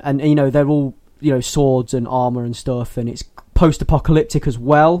one, and you know, they're all, you know, swords and armor and stuff, and it's post-apocalyptic as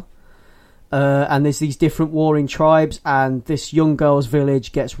well. And there's these different warring tribes, and this young girl's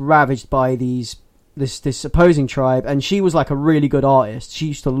village gets ravaged by this opposing tribe, and she was like a really good artist. She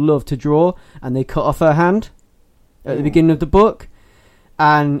used to love to draw, and they cut off her hand at the beginning of the book,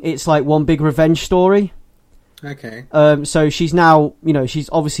 and it's like one big revenge story. Okay. So she's now, you know, she's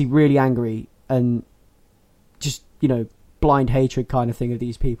obviously really angry and just, you know, blind hatred kind of thing of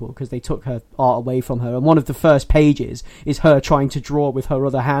these people because they took her art away from her. And one of the first pages is her trying to draw with her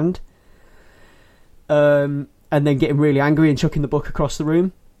other hand. And then getting really angry and chucking the book across the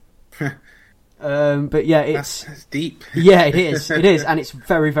room. But yeah, that's deep. Yeah, it is. It is, and it's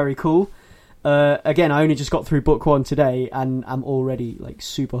very, very cool. Again, I only just got through book one today, and I'm already like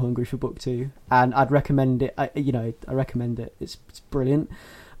super hungry for book two. And I'd recommend it. I recommend it. It's brilliant.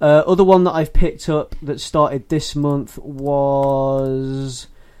 Other one that I've picked up that started this month was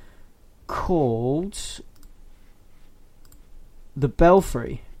called The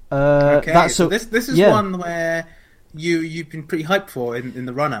Belfry. Okay, so this is one where you've been pretty hyped for in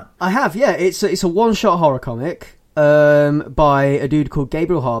the run up. I have, yeah. It's a one shot horror comic by a dude called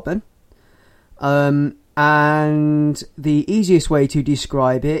Gabriel Hardman. And the easiest way to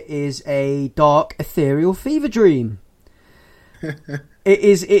describe it is a dark ethereal fever dream. It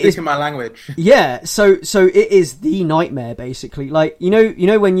is speaking my language. Yeah, so it is the nightmare, basically. Like, you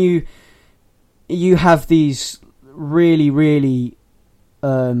know when you have these really, really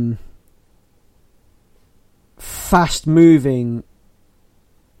fast moving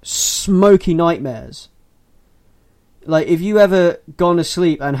smoky nightmares. Like, if you ever gone to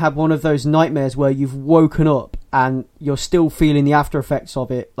sleep and had one of those nightmares where you've woken up and you're still feeling the after effects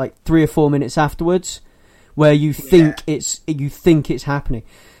of it, like 3 or 4 minutes afterwards, where you think it's happening,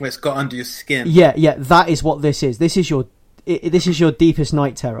 where it's got under your skin. Yeah, that is what this is. This is your deepest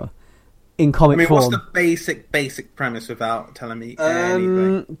night terror in comic form. What's the basic premise without telling me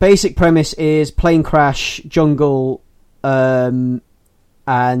anything? Basic premise is plane crash, jungle, and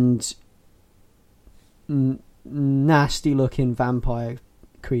nasty looking vampire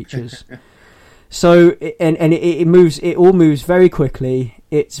creatures. So it all moves very quickly.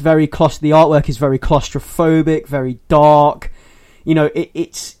 It's very the artwork is very claustrophobic, very dark. You know,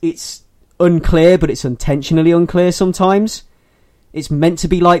 it's unclear, but it's intentionally unclear sometimes. It's meant to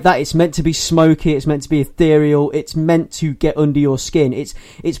be like that. It's meant to be smoky. It's meant to be ethereal. It's meant to get under your skin.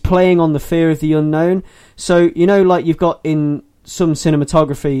 It's playing on the fear of the unknown. So, you know, like you've got in some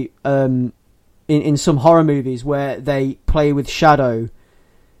cinematography, in some horror movies where they play with shadow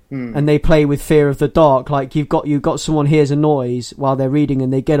and they play with fear of the dark. Like you've got someone hears a noise while they're reading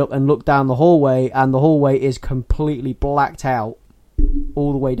and they get up and look down the hallway and the hallway is completely blacked out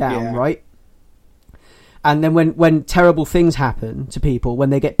all the way down, right? And then when terrible things happen to people, when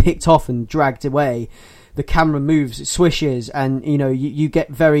they get picked off and dragged away, the camera moves, it swishes, and you know you get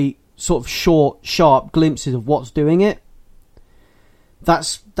very sort of short, sharp glimpses of what's doing it.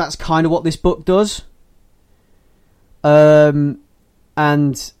 That's kind of what this book does. And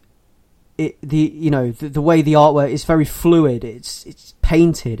the way the artwork is very fluid. It's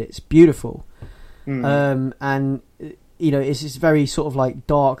painted. It's beautiful. And you know, it's very sort of like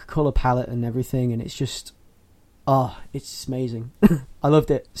dark color palette and everything, and it's just, it's amazing. I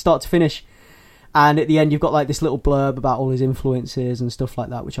loved it, start to finish. And at the end, you've got like this little blurb about all his influences and stuff like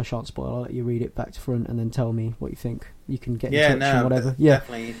that, which I shan't spoil. I'll let you read it back to front and then tell me what you think. You can get in touch and whatever.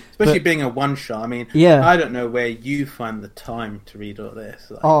 Definitely. Especially being a one shot. I mean, I don't know where you find the time to read all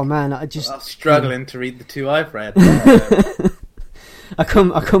this. Like, oh man, I'm struggling to read the two I've read. I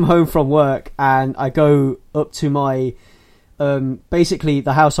come home from work and I go up to my basically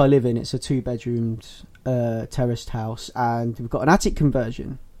the house I live in. It's a 2-bedroomed terraced house, and we've got an attic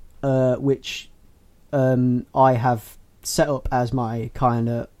conversion, which I have set up as my kind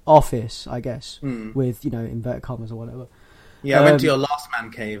of office, I guess, with, you know, inverted commas or whatever. Yeah, I went to your last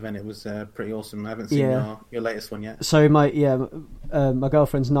man cave and it was pretty awesome. I haven't seen your latest one yet. So my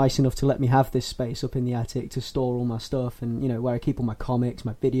girlfriend's nice enough to let me have this space up in the attic to store all my stuff, and you know, where I keep all my comics,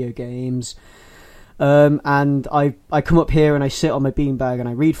 my video games. And I come up here and I sit on my beanbag and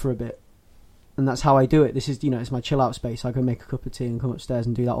I read for a bit. And that's how I do it. This is, you know, it's my chill out space. I go make a cup of tea and come upstairs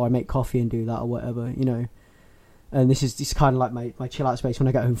and do that, or I make coffee and do that, or whatever, you know. And this is kind of like my chill out space. When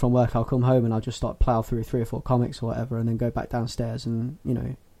I get home from work, I'll come home and I'll just start plough through 3 or 4 comics or whatever, and then go back downstairs and, you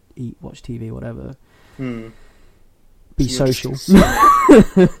know, eat, watch TV, whatever. Be social.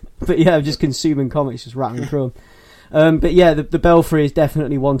 But yeah, I'm just consuming comics, just rattling through them. But yeah, the Belfry is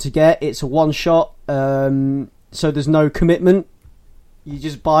definitely one to get. It's a one shot, so there's no commitment. You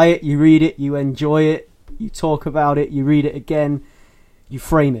just buy it, you read it, you enjoy it, you talk about it, you read it again, you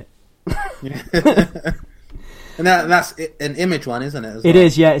frame it. And that's an Image one, isn't it? It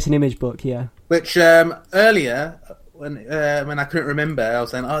is, yeah. It's an Image book, yeah. Which earlier, when I couldn't remember, I was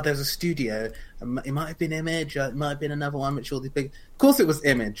saying, there's a studio. It might have been Image, it might have been another one, which all these big. Of course, it was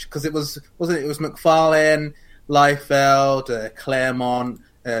Image, because it was McFarlane, Liefeld, Claremont,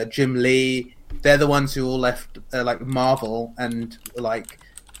 Jim Lee. They're the ones who all left like Marvel and were like,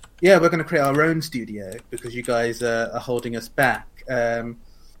 yeah, we're going to create our own studio because you guys are holding us back.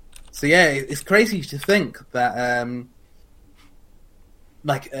 So yeah, it's crazy to think that, and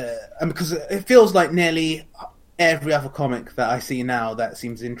because it feels like nearly every other comic that I see now that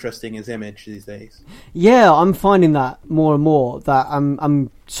seems interesting is Image these days. Yeah, I'm finding that more and more, that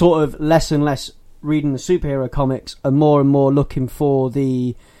I'm sort of less and less reading the superhero comics and more looking for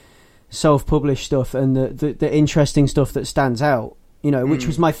the self-published stuff and the interesting stuff that stands out, you know, which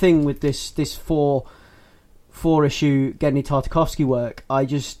was my thing with this 4-issue Genndy Tartakovsky work. I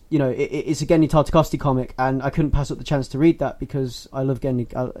just, you know, it's a Genndy Tartakovsky comic, and I couldn't pass up the chance to read that because I love Genndy.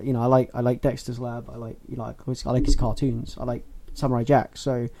 You know, I like Dexter's Lab. I like his cartoons. I like Samurai Jack.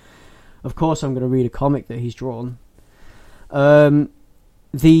 So, of course, I'm going to read a comic that he's drawn.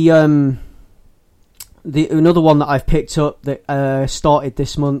 The another one that I've picked up that started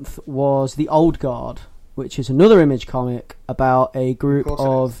this month was The Old Guard, which is another Image comic about a group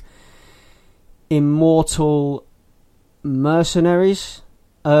of immortal mercenaries.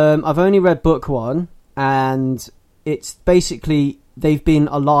 I've only read book 1, and it's basically they've been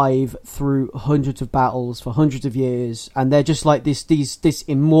alive through hundreds of battles for hundreds of years, and they're just like this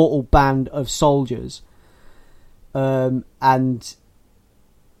immortal band of soldiers, and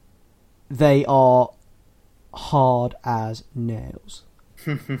they are hard as nails.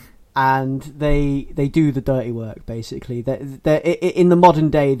 And they do the dirty work, basically. They're in the modern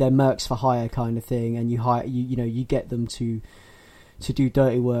day, they're mercs for hire kind of thing, and you get them to do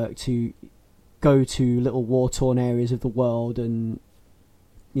dirty work, to go to little war-torn areas of the world and,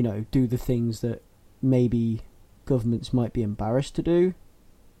 do the things that maybe governments might be embarrassed to do.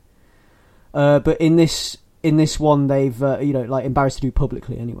 But in this one, they've embarrassed to do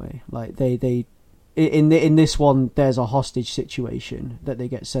publicly anyway. Like they in this one, there's a hostage situation that they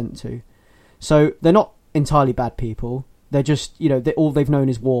get sent to. So they're not entirely bad people. They're just all they've known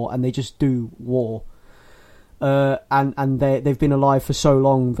is war, and they just do war. And they've been alive for so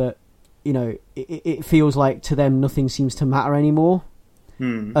long that it feels like to them nothing seems to matter anymore.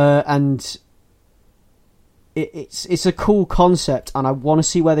 And it's a cool concept, and I want to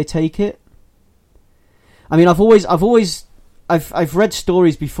see where they take it. I mean, I've read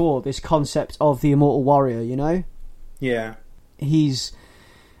stories before, this concept of the immortal warrior. Yeah, he's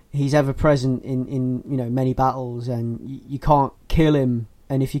ever present in many battles, and you can't kill him.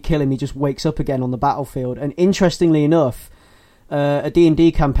 And if you kill him, he just wakes up again on the battlefield. And interestingly enough, a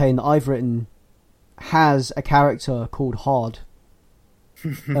D&D campaign that I've written has a character called Hod,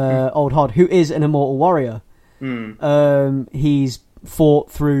 Old Hod, who is an immortal warrior. He's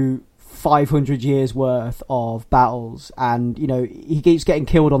fought through 500 years worth of battles, and he keeps getting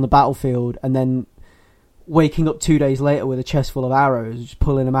killed on the battlefield and then waking up 2 days later with a chest full of arrows, just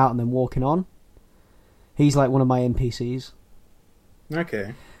pulling them out and then walking on. He's like one of my NPCs.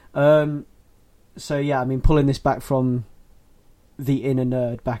 Okay. So yeah, I mean, pulling this back from the inner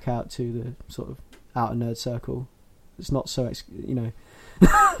nerd back out to the sort of outer nerd circle, it's not so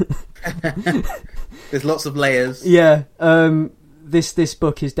There's lots of layers. Yeah. This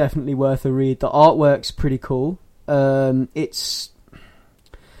book is definitely worth a read. The artwork's pretty cool. It's,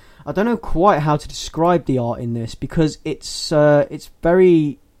 I don't know quite how to describe the art in this, because it's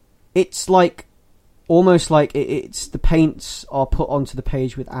like almost like it's the paints are put onto the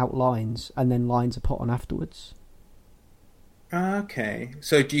page without lines, and then lines are put on afterwards. Okay,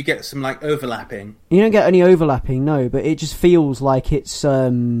 so do you get some like overlapping? You don't get any overlapping, no, but it just feels like it's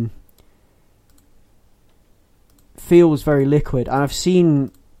feels very liquid. And I've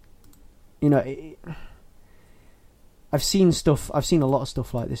seen, I've seen a lot of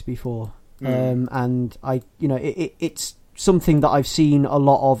stuff like this before, and it's something that I've seen a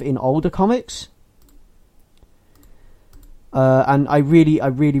lot of in older comics, and I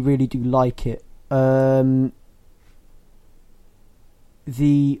really do like it.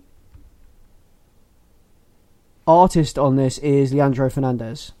 The artist on this is Leandro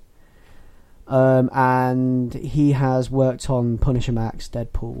Fernandez, and he has worked on Punisher Max,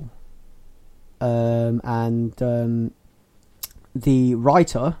 Deadpool, and the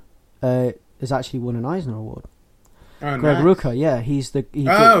writer has actually won an Eisner Award. Oh, Greg nice. Rucka, yeah,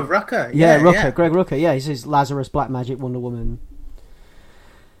 Rucka, Rucka, Greg Rucka, yeah, he's his Lazarus, Black Magic, Wonder Woman.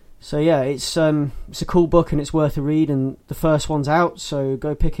 So yeah, it's a cool book and it's worth a read, and the first one's out, so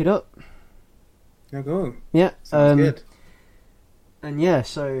go pick it up. Oh, cool. Yeah, sounds good. And yeah,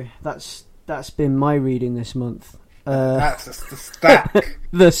 so that's been my reading this month. That's the stack.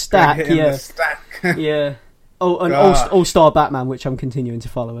 The stack, yeah. The stack. Yeah. Oh, and All-Star Batman, which I'm continuing to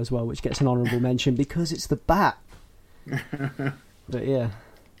follow as well, which gets an honourable mention because it's the Bat. But yeah.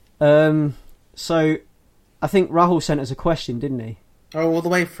 So I think Rahul sent us a question, didn't he? Oh, all the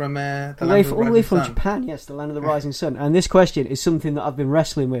way from all the way from Japan, yes, the land of the rising sun. And this question is something that I've been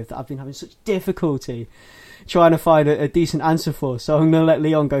wrestling with, that I've been having such difficulty trying to find a decent answer for. So I'm going to let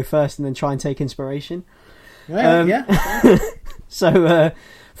Leon go first and then try and take inspiration. Yeah. So,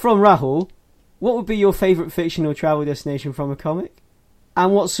 from Rahul, what would be your favourite fictional travel destination from a comic?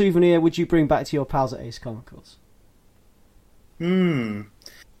 And what souvenir would you bring back to your pals at Ace Comicals?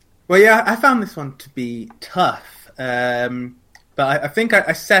 Well, yeah, I found this one to be tough. But I think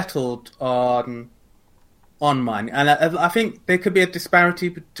I settled on mine, and I think there could be a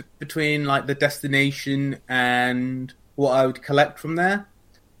disparity between like the destination and what I would collect from there.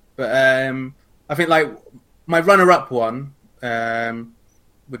 But I think like my runner-up one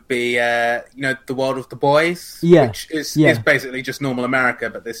would be the World of the Boys, which is basically just normal America,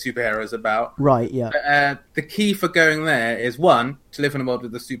 but there's superheroes about. Right, yeah. But, the key for going there is, one, to live in a world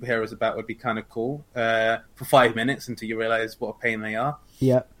with the superheroes about would be kind of cool for 5 minutes until you realise what a pain they are.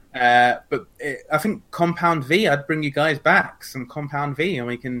 Yeah. I think Compound V, I'd bring you guys back some Compound V, and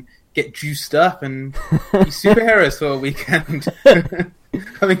we can get juiced up and be superheroes for a weekend. I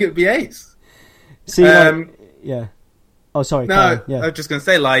think it'd be ace. See, yeah. Oh, sorry. No, yeah. I was just going to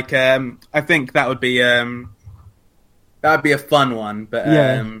say, like, I think that would be a fun one, but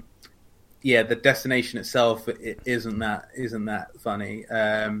the destination itself isn't that funny.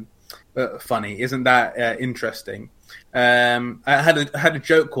 Isn't that interesting? I had a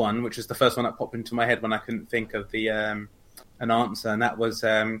joke one, which is the first one that popped into my head when I couldn't think of an answer, and that was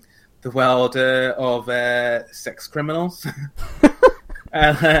the world of sex criminals.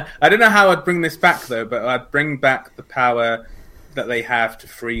 I don't know how I'd bring this back though, but I'd bring back the power that they have to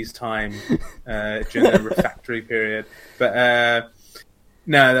freeze time during the refractory period. But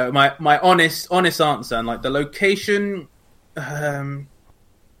no, my honest answer, and like the location, I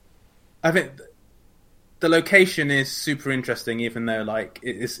think the location is super interesting, even though like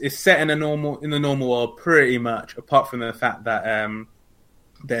it's set in the normal world pretty much, apart from the fact that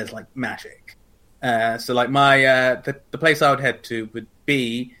there's like magic. So like the place I would head to would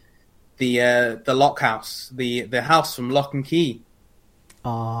be the Lock House, the house from Lock and Key.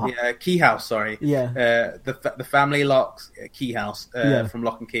 The Key House, sorry. Yeah. The family Lock's Key House from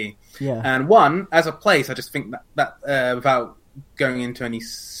Lock and Key. Yeah. And one, as a place, I just think that without going into any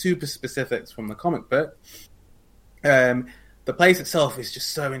super specifics from the comic book, the place itself is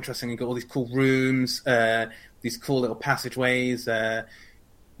just so interesting. You've got all these cool rooms, these cool little passageways,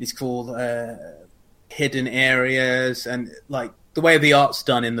 these cool hidden areas, and like the way the art's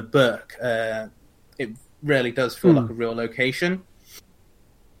done in the book, it really does feel like a real location.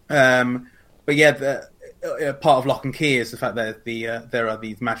 But yeah, part of Lock and Key is the fact that there are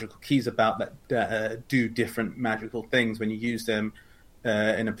these magical keys about that do different magical things when you use them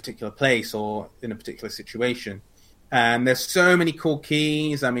in a particular place or in a particular situation. And there's so many cool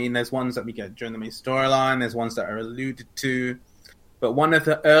keys. I mean, there's ones that we get during the main storyline. There's ones that are alluded to. But one of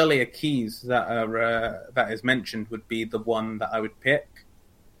the earlier keys that is mentioned would be the one that I would pick,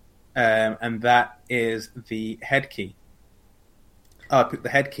 and that is the head key. I picked the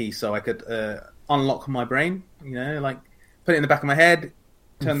head key so I could unlock my brain. You know, like put it in the back of my head,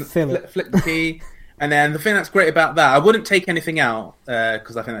 flip the key, and then the thing that's great about that, I wouldn't take anything out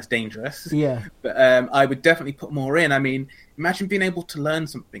because I think that's dangerous. Yeah. But I would definitely put more in. I mean, imagine being able to learn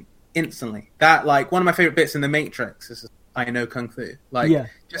something instantly. That, like, one of my favorite bits in The Matrix is I know Kung Fu. Like,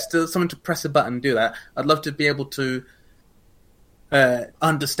 just someone to press a button and do that. I'd love to be able to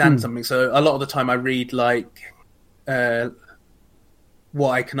understand something. So a lot of the time I read, like,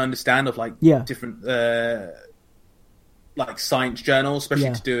 what I can understand of, like, different, like, science journals,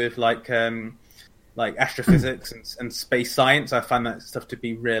 especially to do with, like astrophysics and space science. I find that stuff to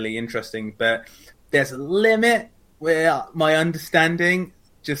be really interesting. But there's a limit where my understanding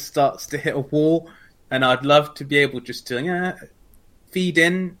just starts to hit a wall. And I'd love to be able just to feed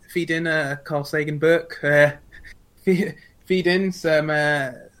in a Carl Sagan book, feed in some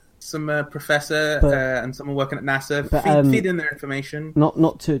professor and someone working at NASA, feed in their information.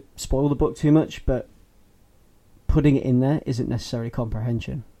 Not to spoil the book too much, but putting it in there isn't necessarily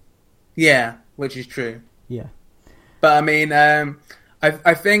comprehension. Yeah, which is true. Yeah, but I mean, I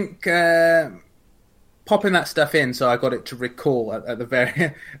think popping that stuff in, so I got it to recall at the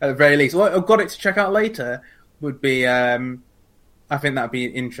very least. Well, I got it to check out later. Would be, I think that'd be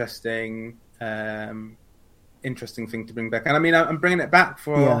an interesting thing to bring back. And I mean, I'm bringing it back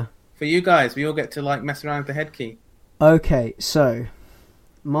for you guys. We all get to like mess around with the head key. Okay, so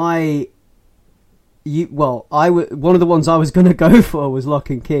one of the ones I was going to go for was Lock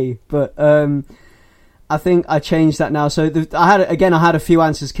and Key, but I think I changed that now. So I had a few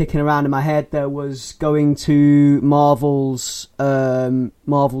answers kicking around in my head. There was going to Marvel's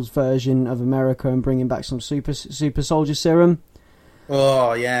version of America and bringing back some super soldier serum.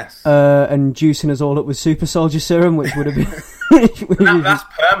 Oh yes. And juicing us all up with super soldier serum, which would have been that's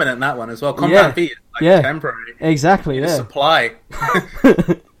permanent. That one as well. Compound V is like temporary. Exactly. Supply.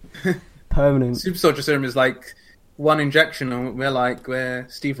 Permanent. Super soldier serum is like one injection, and we're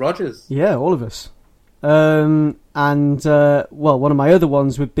Steve Rogers. Yeah, all of us. One of my other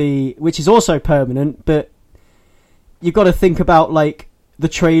ones would be, which is also permanent, but you've got to think about like the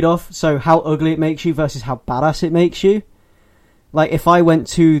trade-off. So how ugly it makes you versus how badass it makes you. Like if I went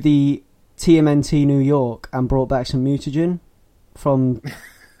to the TMNT New York and brought back some mutagen from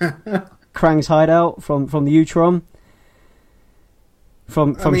Krang's hideout from the Utrom,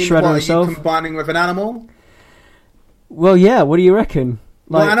 from Shredder himself. Are you combining with an animal? Well, yeah. What do you reckon?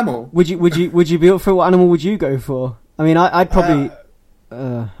 Like, what animal? Would you be up for? What animal would you go for? I mean, I'd probably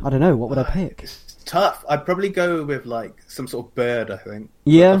I don't know. What would I pick? It's tough. I'd probably go with like some sort of bird. I think.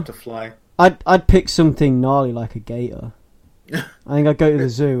 Yeah. I'd love to fly. I'd pick something gnarly like a gator. I think I'd go to the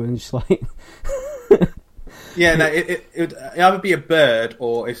zoo and just like. Yeah, no, it would either be a bird,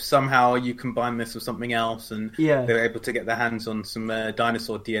 or if somehow you combine this with something else and they're able to get their hands on some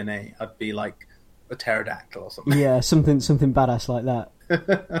dinosaur DNA, I'd be like a pterodactyl or something. Yeah, something badass like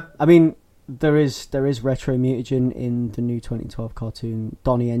that. I mean, there is Retro Mutagen in the new 2012 cartoon.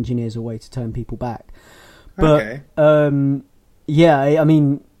 Donnie engineers a way to turn people back. But yeah, I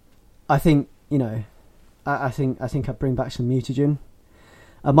mean, I think I think I'd bring back some Mutagen.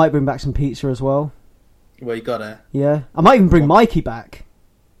 I might bring back some pizza as well. Well, you gotta. Yeah, I might even bring Mikey back.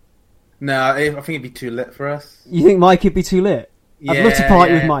 No, I think it'd be too lit for us. You think Mikey'd be too lit? Yeah, I'd love to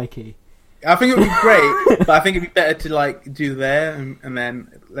party with Mikey. I think it would be great, but I think it'd be better to like do there and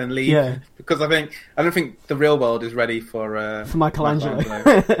then leave. Yeah. Because I don't think the real world is ready for Michelangelo.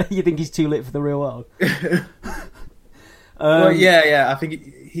 You think he's too lit for the real world? Well, yeah. I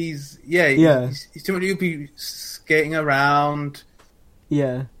think he's too much. He'll be skating around.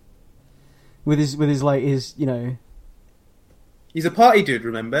 Yeah. With his He's a party dude,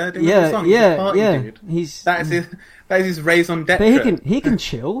 remember? Dude. That is his raison d'etre. But he can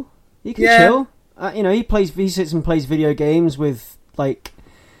chill. He can chill. He sits and plays video games with like,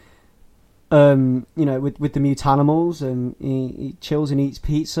 with the Mutanimals, and he chills and eats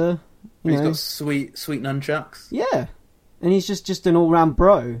pizza. He's got sweet nunchucks. Yeah. And he's just an all-round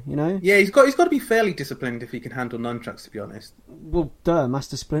bro, Yeah, he's got to be fairly disciplined if he can handle nunchucks, to be honest. Well,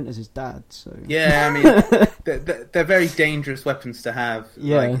 Master Splinter's his dad, so... Yeah, I mean, they're very dangerous weapons to have.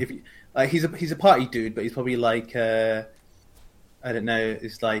 Yeah. He's a party dude, but he's probably like... I don't know,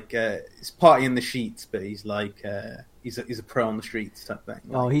 it's like... it's party in the sheets, but he's like... He's a pro on the streets type thing.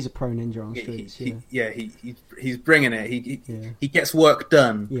 Like, he's a pro ninja on the streets. He's bringing it. He gets work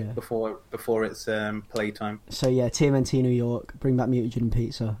done before it's playtime. So yeah, TMNT New York, bring back Mutagen and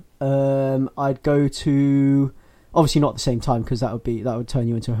pizza. I'd go to, obviously not at the same time because that would turn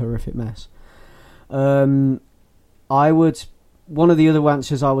you into a horrific mess. One of the other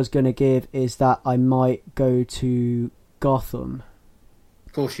answers I was going to give is that I might go to Gotham.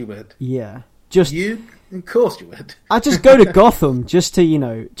 Of course you would. Yeah. Of course you would. I'd just go to Gotham just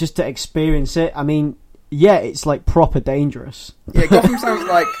to experience it. I mean, yeah, it's like proper dangerous. Yeah, Gotham sounds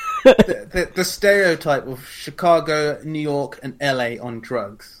like the stereotype of Chicago, New York, and LA on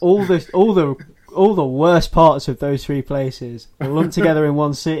drugs. All the worst parts of those three places are lumped together in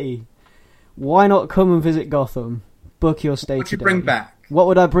one city. Why not come and visit Gotham? Book your stay. What would you bring back? What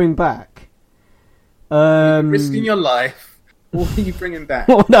would I bring back? Risking your life. What are you bringing back?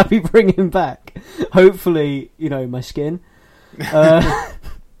 What would I be bringing back? Hopefully, my skin. I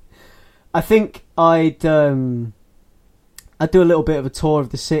think I'd do a little bit of a tour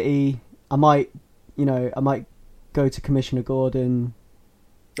of the city. I might go to Commissioner Gordon,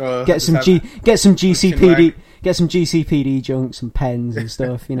 get some GCPD junk, some pens and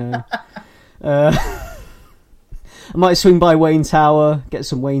stuff. I might swing by Wayne Tower, get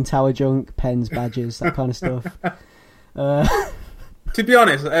some Wayne Tower junk, pens, badges, that kind of stuff. To be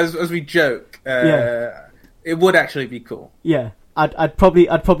honest, as we joke, it would actually be cool. Yeah, I'd probably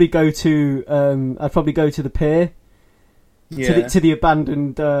go to the pier, to the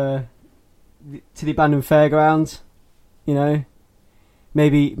abandoned fairground.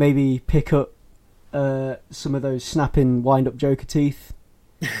 Maybe pick up some of those snapping wind-up Joker teeth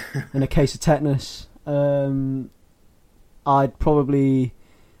and a case of tetanus. I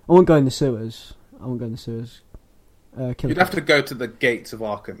won't go in the sewers. You'd have to go to the gates of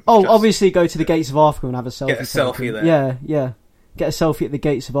Arkham. Obviously go to the gates of Arkham and have a selfie. Get a selfie there. Yeah. Get a selfie at the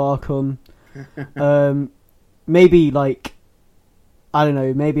gates of Arkham. Maybe I don't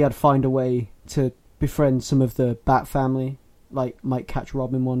know. Maybe I'd find a way to befriend some of the Bat family. Like, might catch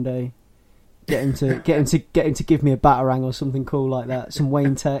Robin one day. Get him to give me a Batarang or something cool like that. Some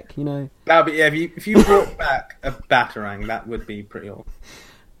Wayne Tech, That'd be if you brought back a Batarang, that would be pretty awesome.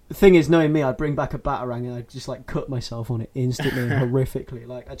 The thing is, knowing me, I'd bring back a Batarang and I'd just cut myself on it instantly and horrifically.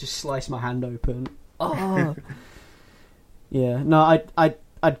 I'd just slice my hand open. Oh. Yeah, no, I'd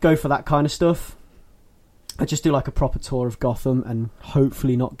go for that kind of stuff. I'd just do a proper tour of Gotham and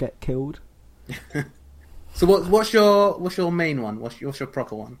hopefully not get killed. So what's your main one? What's your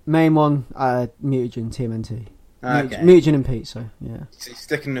proper one? Main one, Mutagen, TMNT. Okay. Mutagen and pizza, yeah. So you're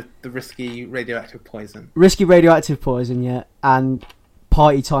sticking with the risky radioactive poison. Risky radioactive poison, yeah, and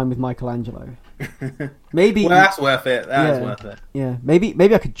party time with Michelangelo. Maybe. Well, that's worth it. That is worth it. Yeah, maybe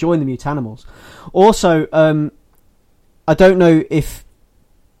I could join the Mutanimals. Also, I don't know if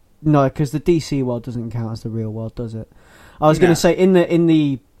No, because the DC world doesn't count as the real world, does it? I was going to say in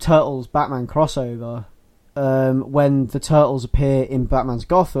the Turtles Batman crossover, when the Turtles appear in Batman's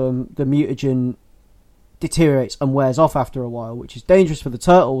Gotham, the mutagen deteriorates and wears off after a while, which is dangerous for the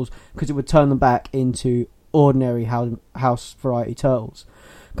Turtles because it would turn them back into ordinary house variety turtles,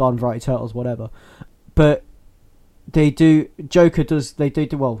 garden variety turtles, whatever. But Joker does a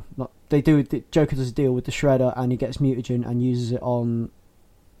deal with the Shredder, and he gets mutagen and uses it on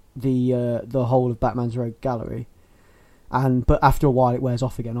the whole of Batman's Rogue Gallery. But after a while it wears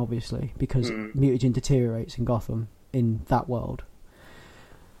off again, obviously, because mutagen deteriorates in Gotham in that world.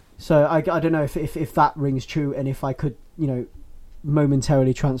 So I don't know if that rings true, and if I could,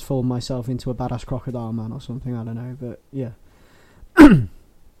 momentarily transform myself into a badass crocodile man or something. I don't know, but yeah.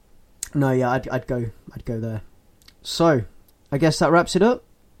 No, yeah, I'd go there. So I guess that wraps it up.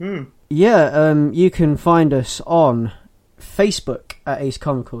 Yeah, you can find us on Facebook at Ace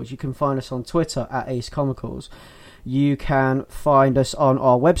Comicals. You can find us on Twitter at Ace Comicals. You can find us on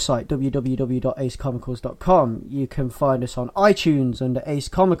our website, www.acecomicals.com. You can find us on iTunes under Ace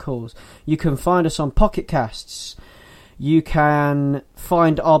Comicals. You can find us on Pocket Casts. You can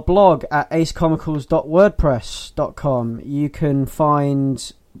find our blog at acecomicals.wordpress.com. You can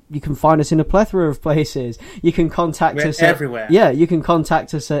find us in a plethora of places. You can contact us everywhere. You can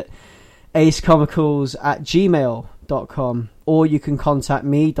contact us at acecomicals@gmail.com, or you can contact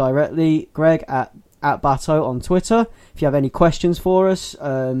me directly, Greg at Bato on Twitter, if you have any questions for us.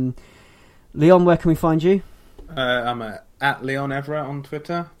 Leon, where can we find you? I'm at Leon Everett on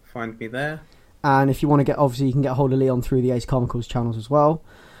Twitter. Find me there. And if you want to you can get a hold of Leon through the Ace Comicals channels as well.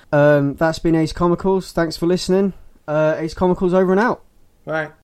 That's been Ace Comicals. Thanks for listening. Ace Comicals over and out. Bye.